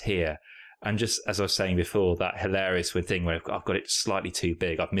did this here? And just as I was saying before, that hilarious thing where I've got it slightly too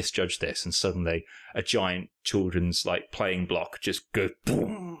big, I've misjudged this, and suddenly a giant children's playing block just goes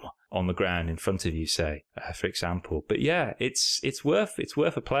boom on the ground in front of you, say, for example. But yeah, it's worth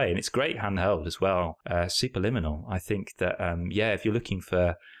a play, and it's great handheld as well. Superliminal, I think that if you're looking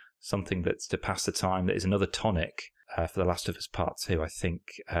for something that's to pass the time, that is another tonic for The Last of Us Part 2, I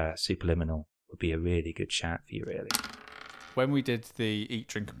think Superliminal would be a really good shout for you, really. When we did the Eat,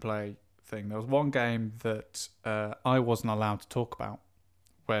 Drink and Play thing, there was one game that I wasn't allowed to talk about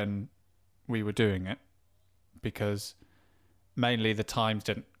when we were doing it because mainly the times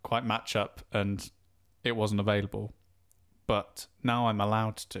didn't quite match up and it wasn't available, but now I'm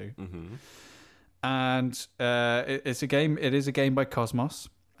allowed to. And it is a game by Cosmos,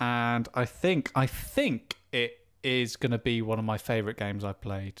 and I think it is going to be one of my favorite games I've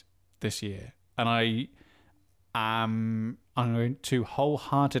played this year, and I'm going to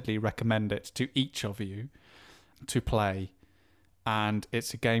wholeheartedly recommend it to each of you to play. And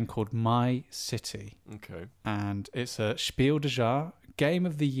it's a game called My City. Okay. And it's a Spiel des Jahres Game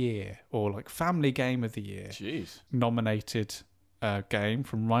of the Year, or Family Game of the Year. Jeez. Nominated game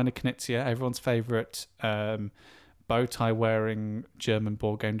from Rainer Knizia, everyone's favourite bow tie wearing German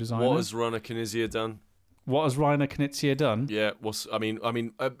board game designer. What has Rainer Knizia done? What has Rainer Knizia done? Yeah,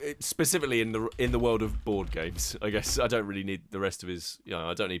 specifically in the world of board games, I guess. I don't really need the rest of his.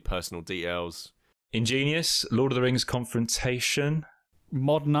 I don't need personal details. Ingenious, Lord of the Rings Confrontation,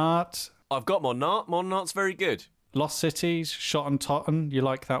 Modern Art. I've got Modern Art. Modern Art's very good. Lost Cities, Shot and Totten. You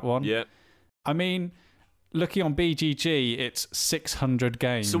like that one? Yeah. I mean, looking on BGG, it's 600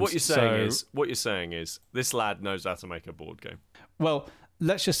 games. So what you're saying is this lad knows how to make a board game. Well,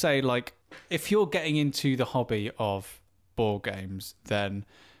 let's just say, if you're getting into the hobby of board games, then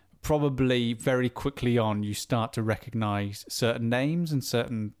probably very quickly on you start to recognise certain names and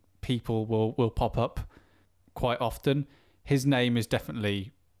certain people will pop up quite often. His name is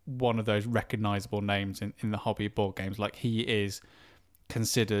definitely one of those recognisable names in the hobby of board games. He is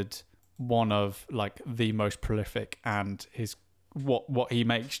considered one of the most prolific, and his what he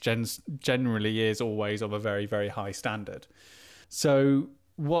makes generally is always of a very, very high standard. So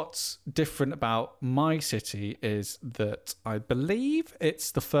what's different about My City is that I believe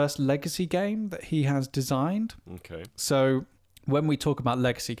it's the first legacy game that he has designed. Okay. So when we talk about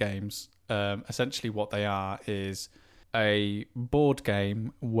legacy games, essentially what they are is a board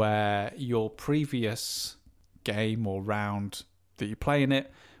game where your previous game or round that you play in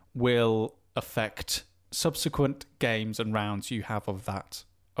it will affect subsequent games and rounds you have of that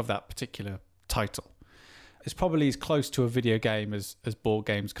particular title. It's probably as close to a video game as board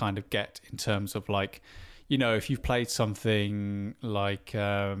games kind of get in terms of if you've played something like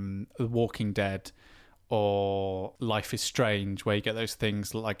The Walking Dead or Life is Strange, where you get those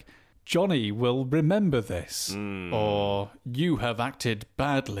things like Johnny will remember this, or you have acted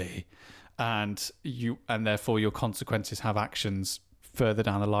badly, and therefore your consequences have actions further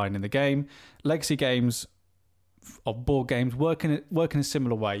down the line in the game. Legacy games or board games work in a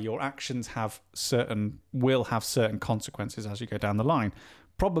similar way. Your actions will have certain consequences as you go down the line.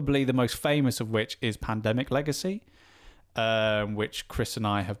 Probably the most famous of which is Pandemic Legacy, which Chris and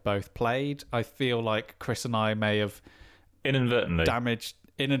I have both played. I feel like Chris and I may have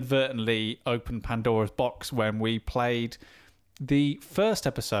inadvertently opened Pandora's box when we played the first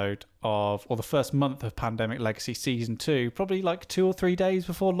episode or the first month of Pandemic Legacy Season 2, probably like 2 or 3 days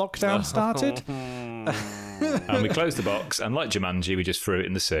before lockdown started. And we closed the box, and like Jumanji, we just threw it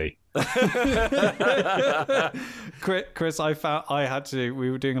in the sea. Chris,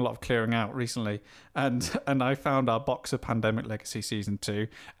 we were doing a lot of clearing out recently, and I found our box of Pandemic Legacy Season 2,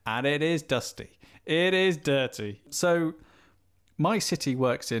 and it is dusty. It is dirty. So My City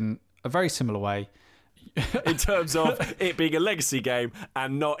works in a very similar way. In terms of it being a legacy game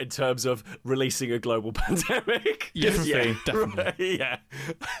and not in terms of releasing a global pandemic. Definitely. Right, yeah.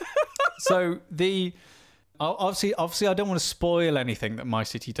 So obviously I don't want to spoil anything that My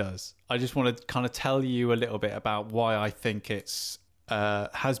City does. I just want to kind of tell you a little bit about why I think it's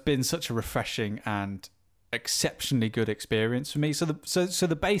has been such a refreshing and exceptionally good experience for me. So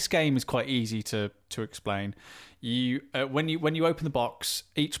the base game is quite easy to explain. When you open the box,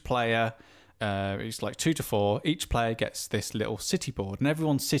 each player, it's like 2 to 4. Each player gets this little city board, and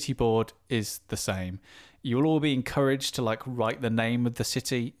everyone's city board is the same. You will all be encouraged to like write the name of the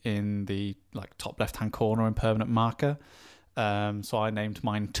city in the like top left-hand corner in permanent marker. So I named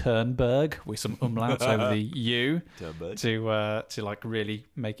mine Turnberg with some umlauts over the U to like really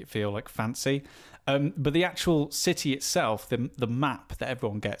make it feel like fancy. But the actual city itself, the map that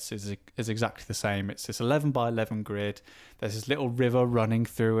everyone gets is exactly the same. It's this 11 by 11 grid. There's this little river running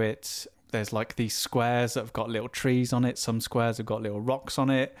through it. There's like these squares that have got little trees on it. Some squares have got little rocks on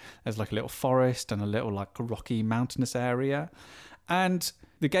it. There's like a little forest and a little like rocky mountainous area. And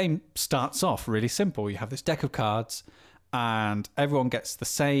the game starts off really simple. You have this deck of cards and everyone gets the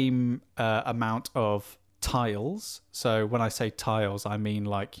same amount of tiles. So when I say tiles, I mean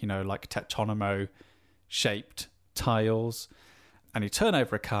like Tectonomo shaped tiles. And you turn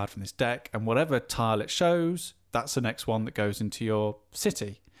over a card from this deck, and whatever tile it shows, that's the next one that goes into your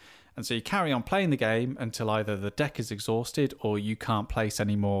city. And so you carry on playing the game until either the deck is exhausted or you can't place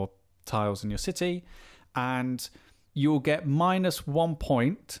any more tiles in your city. And you'll get -1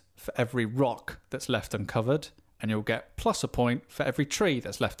 point for every rock that's left uncovered. And you'll get +1 point for every tree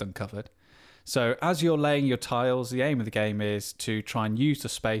that's left uncovered. So as you're laying your tiles, the aim of the game is to try and use the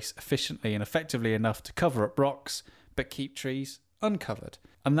space efficiently and effectively enough to cover up rocks, but keep trees uncovered.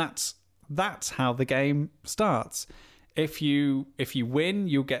 And that's how the game starts. If you win,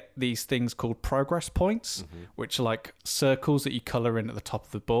 you'll get these things called progress points, which are like circles that you colour in at the top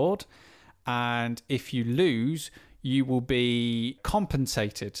of the board. And if you lose, you will be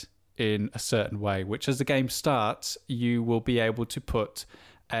compensated in a certain way, which as the game starts, you will be able to put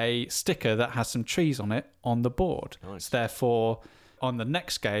a sticker that has some trees on it on the board. Nice. So therefore, on the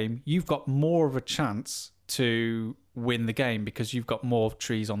next game, you've got more of a chance to win the game because you've got more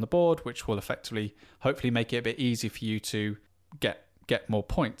trees on the board, which will effectively, hopefully make it a bit easier for you to get more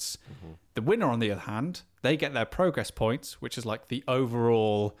points. The winner, on the other hand, they get their progress points, which is like the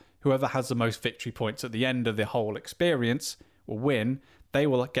overall, whoever has the most victory points at the end of the whole experience will win. They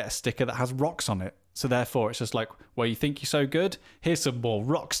will get a sticker that has rocks on it. So therefore, it's just like, well, you think you're so good? Here's some more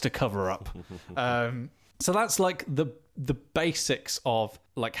rocks to cover up. So that's like the basics of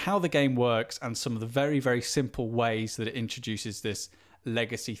like how the game works and some of the very, very simple ways that it introduces this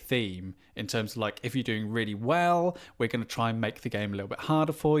legacy theme in terms of like, if you're doing really well, we're going to try and make the game a little bit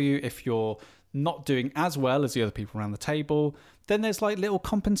harder for you. If you're not doing as well as the other people around the table, then there's like little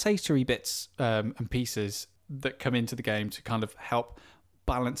compensatory bits and pieces that come into the game to kind of help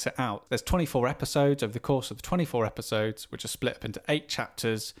balance it out. There's 24 episodes. Over the course of the 24 episodes, which are split up into 8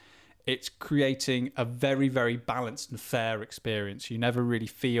 chapters, it's creating a very, very balanced and fair experience. You never really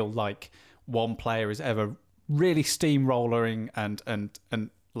feel like one player is ever really steamrolling and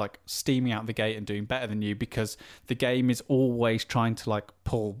like steaming out the gate and doing better than you, because the game is always trying to like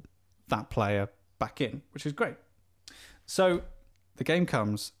pull that player back in, which is great. So the game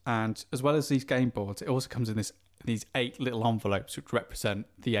comes, and as well as these game boards, it also comes in these 8 little envelopes which represent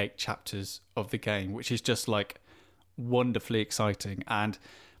the 8 chapters of the game, which is just like wonderfully exciting. And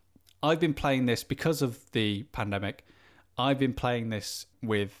I've been playing this because of the pandemic. I've been playing this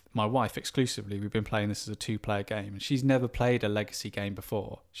with my wife exclusively. We've been playing this as a 2-player game, and she's never played a Legacy game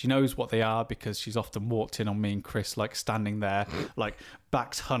before. She knows what they are because she's often walked in on me and Chris, like standing there, like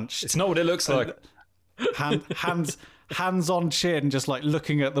backs hunched. It's not what it looks like. Hands on chin, just like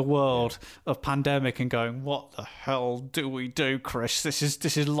looking at the world of pandemic and going, "What the hell do we do, Chris? This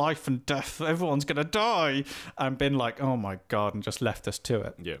is life and death. Everyone's gonna die." And been like, "Oh my god," and just left us to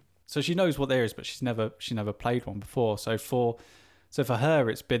it. Yeah. So she knows what there is, but she never played one before. So for her,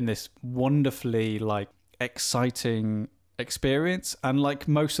 it's been this wonderfully like exciting experience. And like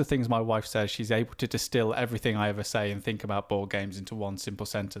most of the things my wife says, she's able to distill everything I ever say and think about board games into one simple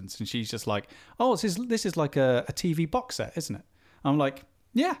sentence. And she's just like, "Oh, this is like a TV box set, isn't it?" I'm like,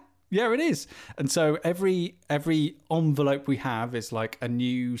 yeah, it is. And so every envelope we have is like a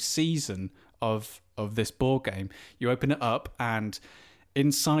new season of this board game. You open it up and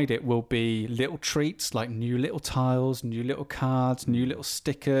inside it will be little treats like new little tiles, new little cards, new little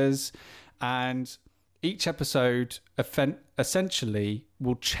stickers, and each episode essentially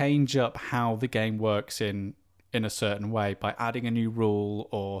will change up how the game works in a certain way by adding a new rule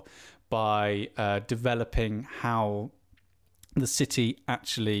or by developing how the city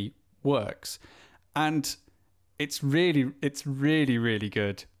actually works. And it's really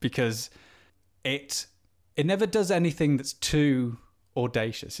good because it never does anything that's too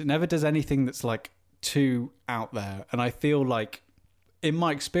audacious. It never does anything that's like too out there. And I feel like in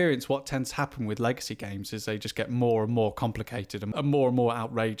my experience, what tends to happen with Legacy games is they just get more and more complicated and more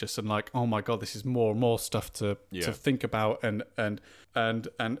outrageous, and like, oh my god, this is more and more stuff to think about and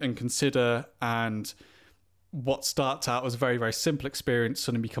consider. And what starts out as a very, very simple experience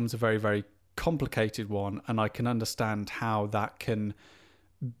suddenly becomes a very, very complicated one. And I can understand how that can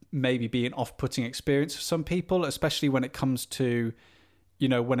maybe be an off-putting experience for some people, especially when it comes to,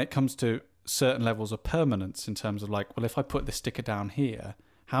 certain levels of permanence in terms of like, well, if I put this sticker down here,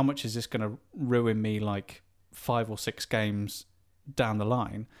 how much is this going to ruin me like 5 or 6 games down the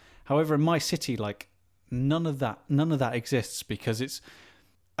line? However, in my city, like none of that exists because it's,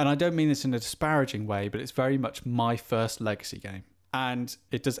 and I don't mean this in a disparaging way, but it's very much my first Legacy game, and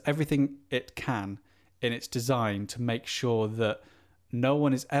it does everything it can in its design to make sure that no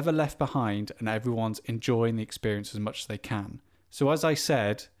one is ever left behind and everyone's enjoying the experience as much as they can. So as I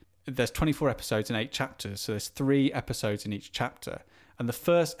said, there's 24 episodes and 8 chapters, so there's 3 episodes in each chapter. And the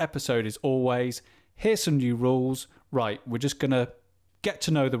first episode is always, here's some new rules. Right, we're just going to get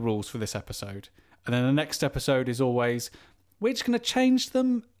to know the rules for this episode. And then the next episode is always, we're just going to change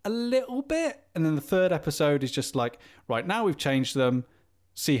them a little bit. And then the third episode is just like, right, now we've changed them,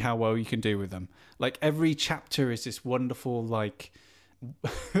 see how well you can do with them. Like every chapter is this wonderful, like,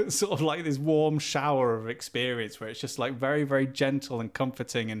 sort of like this warm shower of experience where it's just like very, very gentle and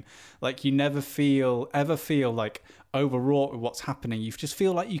comforting, and like you never ever feel like overwrought with what's happening. You just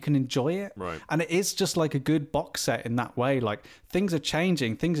feel like you can enjoy it, right? And it is just like a good box set in that way. Like things are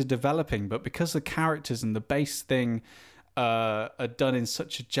changing, things are developing, but because the characters and the base thing are done in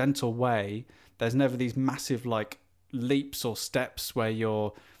such a gentle way, there's never these massive like leaps or steps where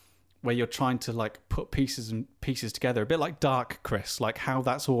you're trying to like put pieces together, a bit like Dark, Chris, like how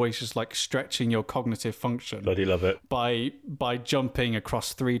that's always just like stretching your cognitive function. Bloody love it. By jumping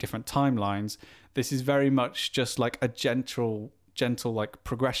across 3 different timelines. This is very much just like a gentle like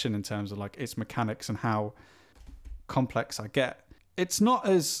progression in terms of like its mechanics and how complex I get. It's not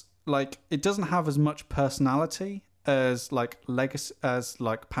as like, it doesn't have as much personality as like Legacy, as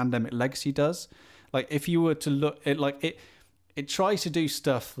like Pandemic Legacy does. Like if you were to look at like it tries to do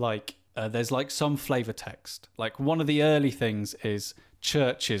stuff like there's like some flavor text. Like one of the early things is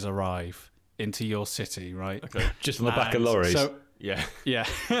churches arrive into your city, right? Okay. Just on the back of lorries. So, yeah.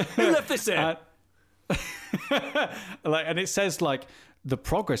 Who left this in? Like, and it says like the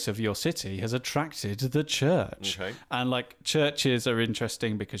progress of your city has attracted the church. Okay. And like churches are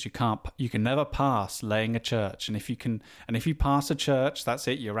interesting because you can never pass laying a church, and if you pass a church, that's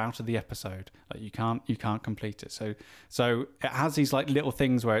it, you're out of the episode. Like you can't complete it. So it has these like little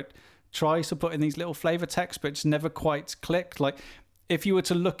things where it tries to put in these little flavor text, but it's never quite clicked. Like if you were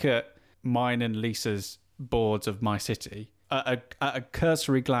to look at mine and Lisa's boards of my city, at a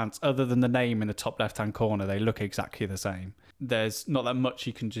cursory glance, other than the name in the top left-hand corner, they look exactly the same. There's not that much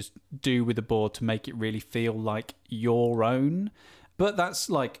you can just do with the board to make it really feel like your own. But that's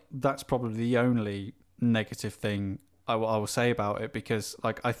probably the only negative thing I will say about it, because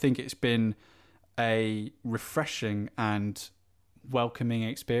like I think it's been a refreshing and welcoming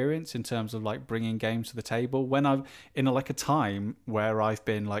experience in terms of like bringing games to the table when I'm in a time where I've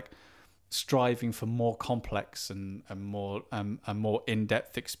been like striving for more complex and more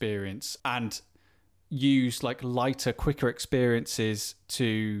in-depth experience, and use like lighter, quicker experiences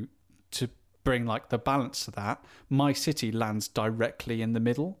to bring like the balance to that, My City lands directly in the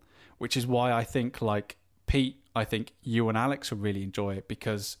middle, which is why I think like Pete, I think you and Alex will really enjoy it,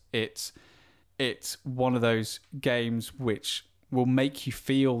 because it's one of those games which will make you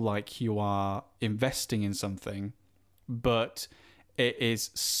feel like you are investing in something, but it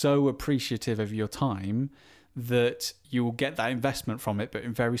is so appreciative of your time that you will get that investment from it, but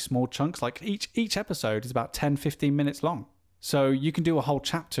in very small chunks. Like each episode is about 10-15 minutes long, so you can do a whole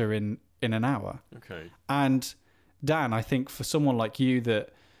chapter in an hour. Okay. And Dan, I think for someone like you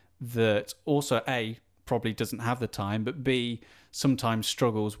that also A, probably doesn't have the time, but B, sometimes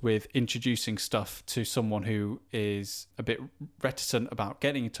struggles with introducing stuff to someone who is a bit reticent about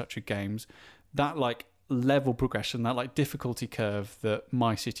getting in touch with games, that like level progression, that like difficulty curve that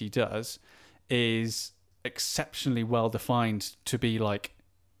My City does is exceptionally well defined to be like,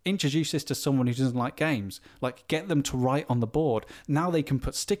 introduce this to someone who doesn't like games, like get them to write on the board. Now they can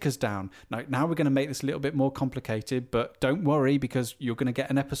put stickers down. Now we're going to make this a little bit more complicated, but don't worry, because you're going to get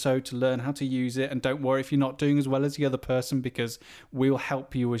an episode to learn how to use it, and don't worry if you're not doing as well as the other person, because we'll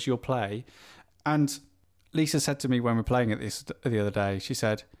help you as you play. And Lisa said to me when we were playing it the other day, she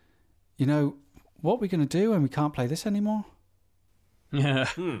said, you know, what are we going to do when we can't play this anymore? Yeah.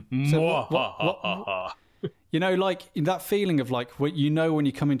 So what, you know, like that feeling of like, you know, when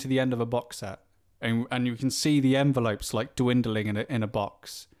you come into the end of a box set and you can see the envelopes like dwindling in a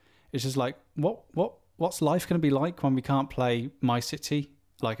box. It's just like, what's life going to be like when we can't play My City?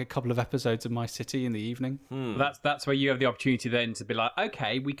 Like a couple of episodes of My City in the evening. That's where you have the opportunity then to be like,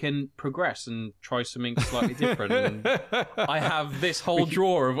 okay, we can progress and try something slightly different. And I have this whole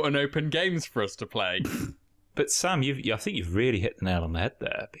drawer of unopened games for us to play. But Sam, I think you've really hit the nail on the head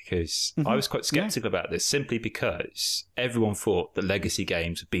there, because I was quite sceptical about this, simply because everyone thought that legacy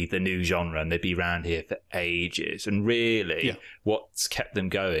games would be the new genre and they'd be around here for ages. And really, what's kept them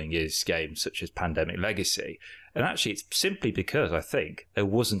going is games such as Pandemic Legacy. And actually, it's simply because I think there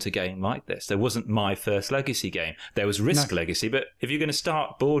wasn't a game like this. There wasn't my first Legacy game. There was Risk Legacy, but if you're going to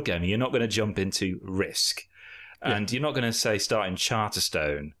start board gaming, you're not going to jump into Risk. And you're not going to say start in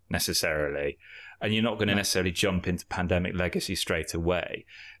Charterstone necessarily. And you're not going to necessarily jump into Pandemic Legacy straight away.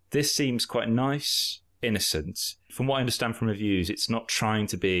 This seems quite nice, innocent. From what I understand from reviews, it's not trying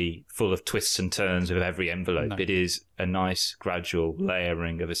to be full of twists and turns with every envelope. No. It is a nice, gradual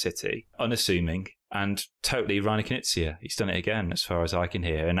layering of a city, unassuming, and totally Reiner Knizia. He's done it again, as far as I can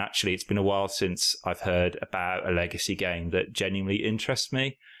hear. And actually, it's been a while since I've heard about a Legacy game that genuinely interests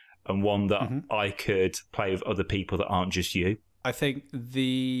me, and one that I could play with other people that aren't just you. I think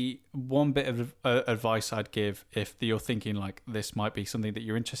the one bit of advice I'd give if you're thinking like this might be something that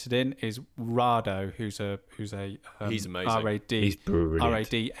you're interested in is Rado, who's he's amazing.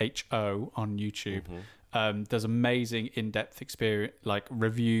 RADHO on YouTube. Does amazing in-depth experience, like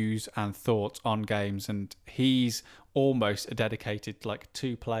reviews and thoughts on games, and he's almost a dedicated like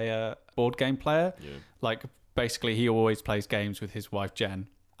 2-player board game player. Like basically he always plays games with his wife Jen.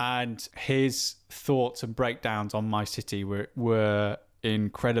 And his thoughts and breakdowns on My City were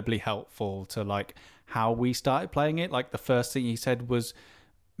incredibly helpful to like how we started playing it. Like the first thing he said was,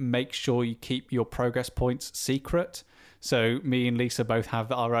 make sure you keep your progress points secret. So me and Lisa both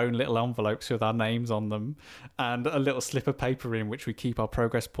have our own little envelopes with our names on them and a little slip of paper in which we keep our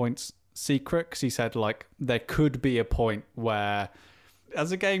progress points secret. Because he said like there could be a point where,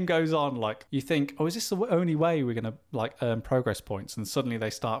 as the game goes on, like you think, oh, is this the only way we're going to like earn progress points? And suddenly they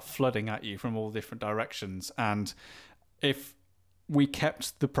start flooding at you from all different directions. And if we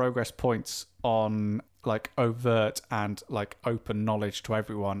kept the progress points on like overt and like open knowledge to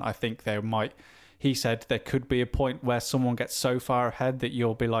everyone, I think he said there could be a point where someone gets so far ahead that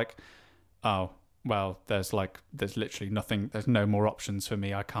you'll be like, oh, well, there's literally nothing, there's no more options for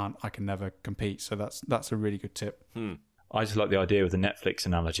me. I can never compete. So that's a really good tip. I just like the idea of the Netflix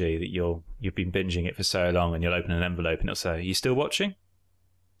analogy that you've been binging it for so long and you'll open an envelope and it'll say, "Are you still watching?"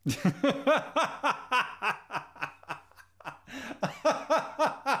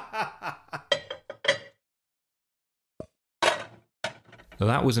 Well,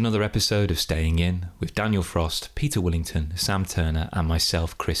 that was another episode of Staying In with Daniel Frost, Peter Willington, Sam Turner and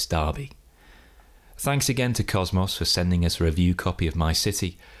myself, Chris Darby. Thanks again to Cosmos for sending us a review copy of My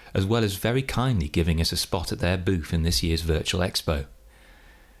City, as well as very kindly giving us a spot at their booth in this year's virtual expo.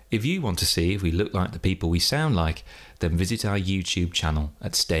 If you want to see if we look like the people we sound like, then visit our YouTube channel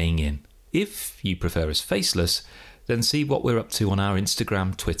at Staying In. If you prefer us faceless, then see what we're up to on our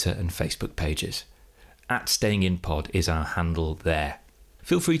Instagram, Twitter and Facebook pages. @StayingInPod is our handle there.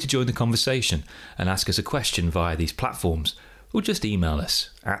 Feel free to join the conversation and ask us a question via these platforms, or just email us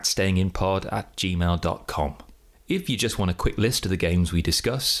at stayinginpod@gmail.com. If you just want a quick list of the games we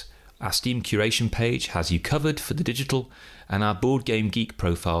discuss, our Steam curation page has you covered for the digital, and our Board Game Geek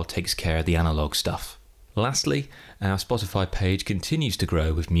profile takes care of the analog stuff. Lastly, our Spotify page continues to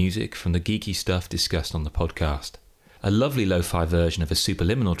grow with music from the geeky stuff discussed on the podcast. A lovely lo-fi version of a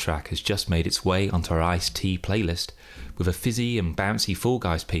Superliminal track has just made its way onto our Iced Tea playlist, with a fizzy and bouncy Fall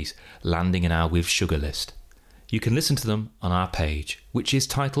Guys piece landing in our With Sugar list. You can listen to them on our page, which is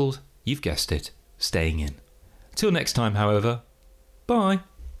titled, you've guessed it, Staying In. Till next time, however, bye!